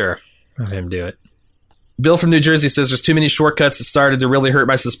 Sure. Have him do it. Bill from New Jersey says there's too many shortcuts that started to really hurt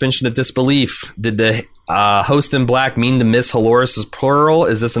my suspension of disbelief. Did the host in black mean to miss Halloris' plural?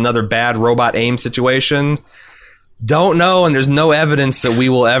 Is this another bad robot aim situation? Don't know, and there's no evidence that we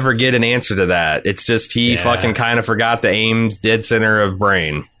will ever get an answer to that. It's just he fucking kind of forgot the aim's dead center of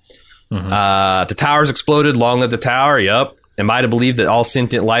brain. The towers exploded. Long live the tower. Yup. Am I to believe that all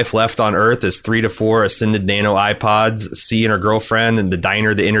sentient life left on Earth is 3 to 4 ascended nano iPods, C and her girlfriend, and the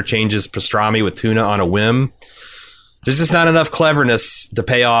diner that interchanges pastrami with tuna on a whim? There's just not enough cleverness to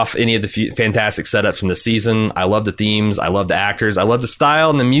pay off any of the fantastic setups from the season. I love the themes. I love the actors. I love the style,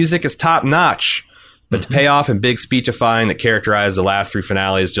 and the music is top notch. But the payoff and big speechifying that characterized the last 3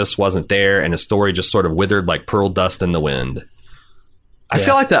 finales just wasn't there, and the story just sort of withered like pearl dust in the wind. I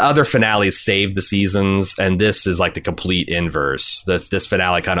feel like the other finales saved the seasons, and this is like the complete inverse. This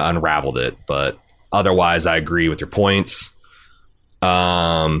finale kind of unraveled it, but otherwise I agree with your points.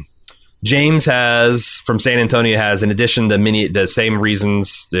 James from San Antonio has, in addition to the same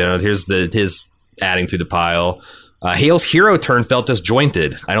reasons, here's his adding to the pile. Hale's hero turn felt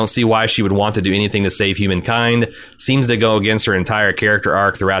disjointed. I don't see why she would want to do anything to save humankind. Seems to go against her entire character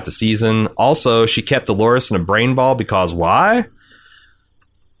arc throughout the season. Also, she kept Dolores in a brain ball because why?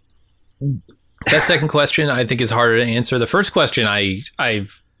 That second question I think is harder to answer. The first question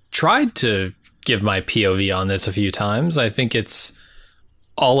I've tried to give my POV on this a few times. I think it's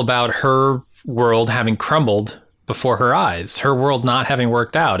all about her world having crumbled before her eyes, her world not having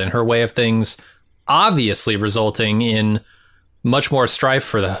worked out, and her way of things obviously resulting in much more strife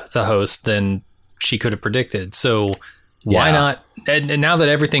for the host than she could have predicted. So why not? And now that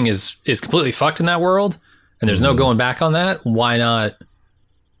everything is completely fucked in that world and there's no going back on that, why not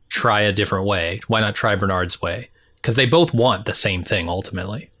try a different way? Why not try Bernard's way? Because they both want the same thing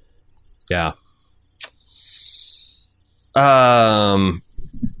ultimately. Yeah.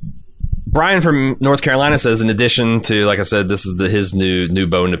 Brian from North Carolina says, in addition to, like I said, this is his new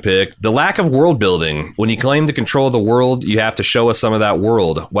bone to pick, the lack of world building. When you claim to control the world, you have to show us some of that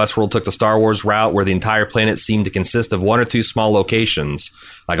world. Westworld took the Star Wars route where the entire planet seemed to consist of 1 or 2 small locations,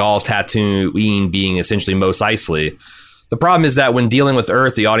 like all of Tatooine being essentially Mos Eisley. The problem is that when dealing with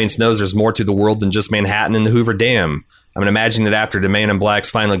Earth, the audience knows there's more to the world than just Manhattan and the Hoover Dam. I mean, imagine that after the Man in Black's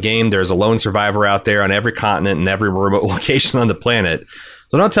final game, there's a lone survivor out there on every continent and every remote location on the planet.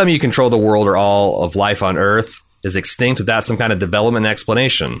 So don't tell me you control the world or all of life on Earth is extinct without some kind of development and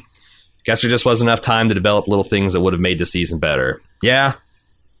explanation. Guess there just wasn't enough time to develop little things that would have made the season better. Yeah,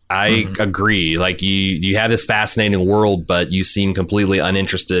 I agree. Like, you have this fascinating world, but you seem completely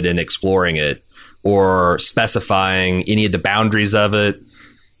uninterested in exploring it or specifying any of the boundaries of it.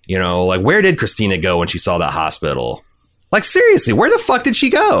 You know, like, where did Christina go when she saw that hospital? Like, seriously, where the fuck did she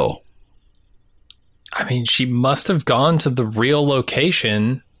go? I mean, she must have gone to the real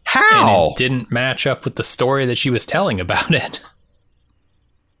location. How? And it didn't match up with the story that she was telling about it.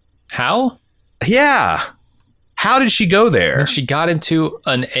 How? Yeah. How did she go there? And she got into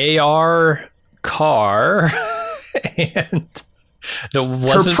an AR car and that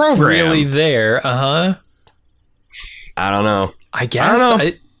wasn't really there. I don't know. I guess. I don't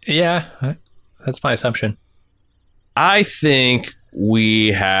know. Yeah, that's my assumption. I think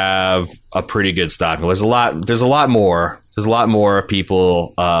we have a pretty good stopping. There's a lot more. There's a lot more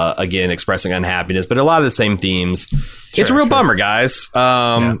people, again, expressing unhappiness, but a lot of the same themes. It's a real bummer, guys.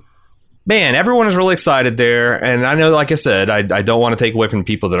 Man, everyone is really excited there. And I know, like I said, I don't want to take away from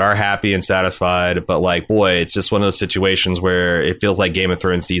people that are happy and satisfied. But, like, boy, it's just one of those situations where it feels like Game of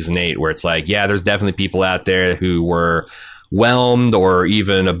Thrones Season 8, where it's like, yeah, there's definitely people out there who were whelmed or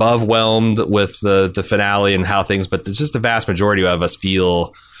even above whelmed with the finale and how things. But it's just the vast majority of us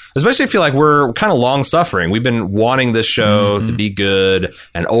feel... Especially, I feel like we're kind of long suffering. We've been wanting this show to be good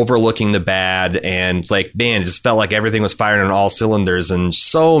and overlooking the bad. And it's like, man, it just felt like everything was firing on all cylinders and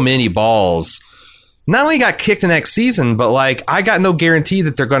so many balls. Not only got kicked the next season, but like, I got no guarantee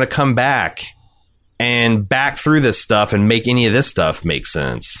that they're going to come back and back through this stuff and make any of this stuff make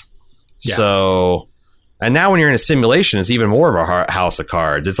sense. Yeah. So, and now when you're in a simulation, it's even more of a house of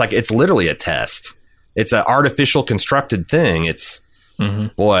cards. It's like, it's literally a test. It's an artificial constructed thing. It's,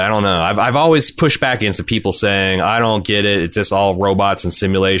 boy, I don't know. I've always pushed back against the people saying, I don't get it. It's just all robots and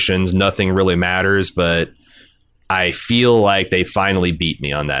simulations. Nothing really matters. But I feel like they finally beat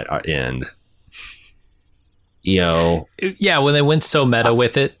me on that end. You know? Yeah, when they went so meta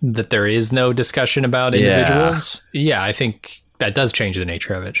with it that there is no discussion about individuals. Yeah, I think that does change the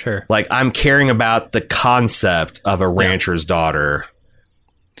nature of it, sure. Like, I'm caring about the concept of a rancher's daughter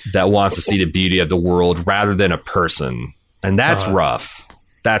that wants to see the beauty of the world rather than a person. And that's rough.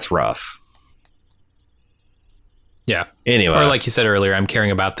 That's rough. Yeah. Anyway. Or like you said earlier, I'm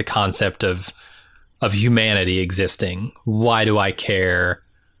caring about the concept of humanity existing. Why do I care,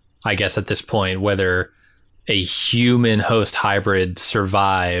 I guess, at this point, whether a human host hybrid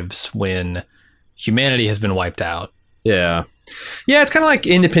survives when humanity has been wiped out? Yeah. Yeah, it's kind of like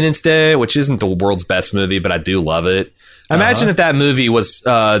Independence Day, which isn't the world's best movie, but I do love it. Imagine if that movie was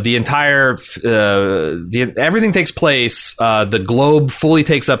the entire everything takes place. The globe fully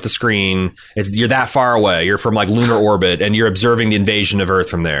takes up the screen. You're that far away. You're from like lunar orbit, and you're observing the invasion of Earth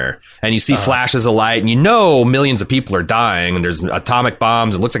from there. And you see flashes of light, and you know millions of people are dying, and there's atomic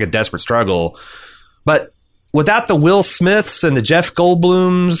bombs. It looks like a desperate struggle. But without the Will Smiths and the Jeff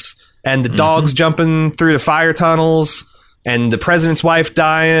Goldblums and the dogs jumping through the fire tunnels, and the president's wife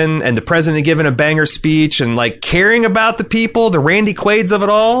dying, and the president giving a banger speech, and like caring about the people, the Randy Quaid's of it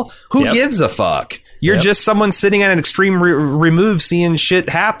all. Who gives a fuck? You're just someone sitting at an extreme remove, seeing shit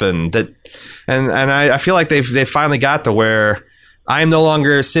happen. And I feel like they've finally got to where I am no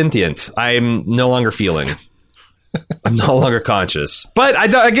longer sentient. I am no longer feeling. I'm no longer conscious. But I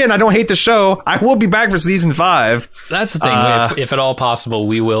don't hate the show. I will be back for season 5. That's the thing. If at all possible,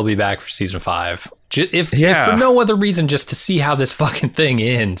 we will be back for season 5. If for no other reason, just to see how this fucking thing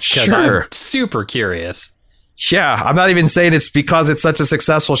ends. Sure. I'm super curious. Yeah, I'm not even saying it's because it's such a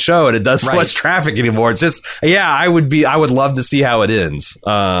successful show and it does so much traffic anymore. It's just, I would love to see how it ends.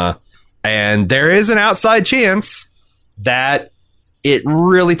 And there is an outside chance that it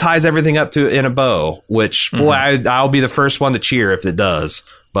really ties everything up in a bow, which, boy, I'll be the first one to cheer if it does.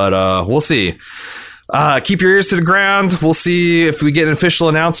 But we'll see. Keep your ears to the ground. We'll see if we get an official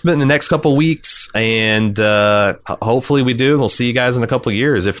announcement in the next couple of weeks, and hopefully we do. We'll see you guys in a couple of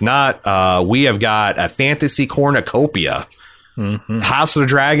years. If not, we have got a fantasy cornucopia. House of the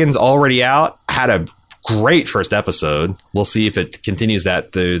Dragon's already out. Had a great first episode. We'll see if it continues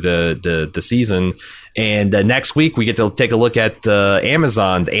that through the season. And next week we get to take a look at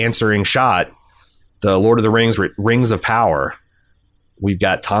Amazon's Answering Shot, the Lord of the Rings Rings of Power. We've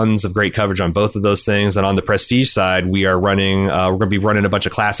got tons of great coverage on both of those things. And on the Prestige side, we're going to be running a bunch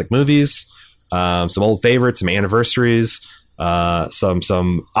of classic movies, some old favorites, some anniversaries,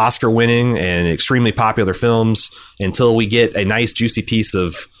 some Oscar-winning and extremely popular films until we get a nice juicy piece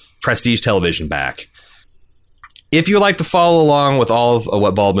of prestige television back. If you would like to follow along with all of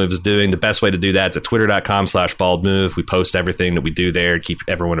what Bald Move is doing, the best way to do that is at twitter.com/baldmove. We post everything that we do there to keep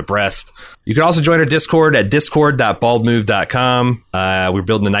everyone abreast. You can also join our Discord at discord.baldmove.com. We're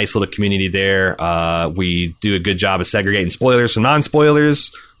building a nice little community there. We do a good job of segregating spoilers from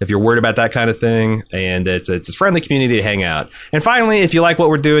non-spoilers if you're worried about that kind of thing. And it's a friendly community to hang out. And finally, if you like what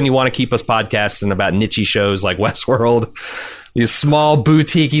we're doing, you want to keep us podcasting about niche shows like Westworld, these small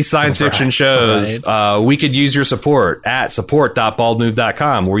boutique science fiction shows, we could use your support at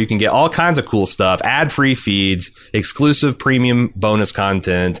support.baldmove.com, where you can get all kinds of cool stuff, ad-free feeds, exclusive premium bonus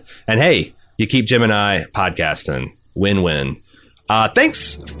content, and hey, you keep Jim and I podcasting. Win-win.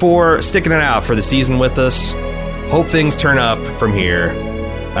 Thanks for sticking it out for the season with us. Hope things turn up from here.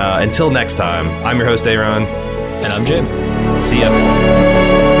 Until next time, I'm your host, Aaron. And I'm Jim. See ya.